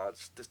was like, nah,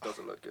 this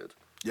doesn't look good.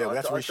 Yeah, we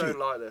had to I reshoot. don't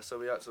like this, so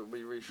we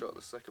reshot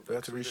the second. We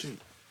had to reshoot.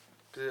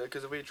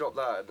 Because if we drop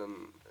that and then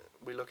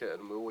we look at it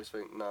and we always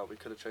think, nah, we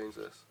could have changed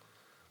this.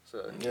 So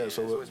Yeah,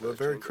 so it's always we're better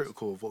very changes.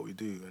 critical of what we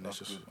do, and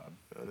That's it's just, good, man.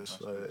 and it's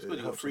That's like, good. It's it good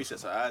you got helps 3 us.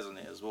 sets of eyes on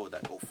it as well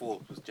that go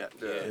forward. Because Jack,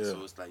 Yeah.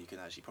 so it's like you can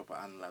actually proper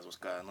analyse what's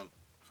going on.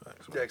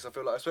 Facts, Yeah, man. because I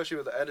feel like, especially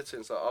with the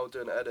editing, so I'll do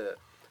an edit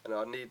and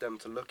I need them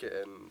to look at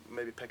it and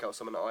maybe pick out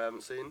something that I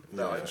haven't seen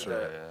Yeah, for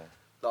sure.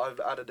 that I've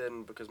added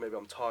in because maybe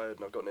I'm tired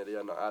and I've got near the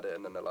end and I add it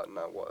and then they're like,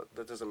 nah, what?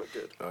 That doesn't look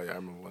good. Oh yeah, I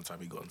remember one time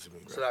he got onto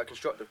me, bro. So that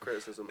constructive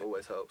criticism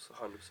always helps,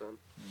 100%.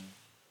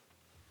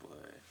 Boy,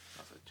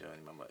 that's a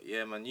journey, man. But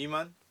yeah, man, you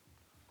man.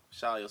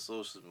 Shout out your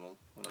socials, man.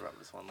 I'm gonna wrap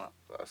this one up.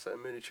 Like I said,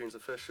 Mooney Tunes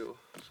official.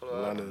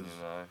 Follow that. Lanners,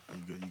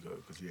 You know. you go,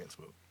 because you ain't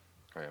spoke.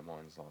 Oh yeah,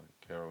 mine's like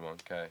Kira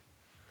 1K.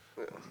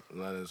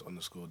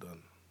 Linus_Dunn.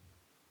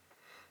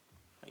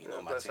 You know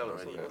Yeah, my best thing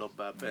sellers, already. yeah. Love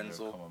Bad Yeah,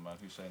 Benzo. come on, man.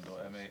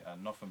 Hussein.ma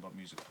and Nothing But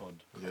Music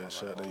Pod. Yeah,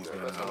 shout out to these Yeah,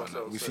 man. that's what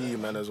Man. I'm We saying. see you,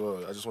 man, as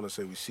well. I just want to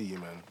say we see you,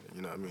 man.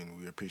 You know what I mean?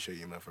 We appreciate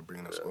you, man, for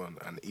bringing us on,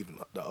 and even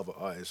the other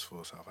artists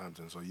for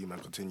Southampton. So you, man,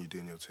 continue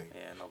doing your thing.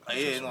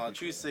 Yeah, no,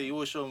 true say, you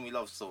always show me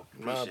love, so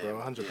Nah, appreciate bro,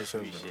 it, 100%,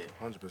 appreciate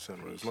bro, it. 100%, bro. It's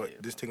Appreciate not.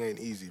 it, This thing ain't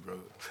easy, bro.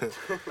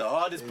 The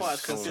hardest part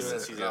is so-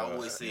 consistency, Yeah, I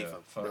always say, yeah,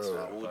 fam. first That's what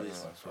I time,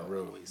 always, first For I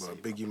real, always bro.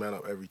 say, Big fam. you man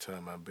up every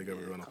time, man. Big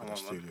everyone up come in the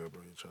on, man. studio,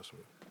 bro. You trust me.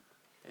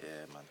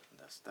 Yeah, man,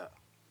 that's that.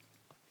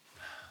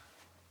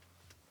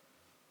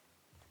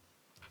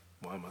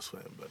 Why am I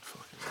sweating, blood?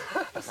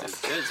 Fucking. This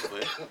is dead,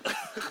 boy.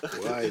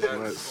 Why is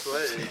my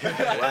Sweaty.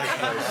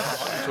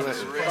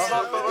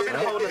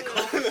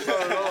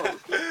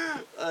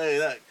 Hey,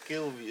 that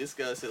killed me. This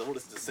guy said, I want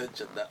us to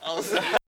censure that. I was like,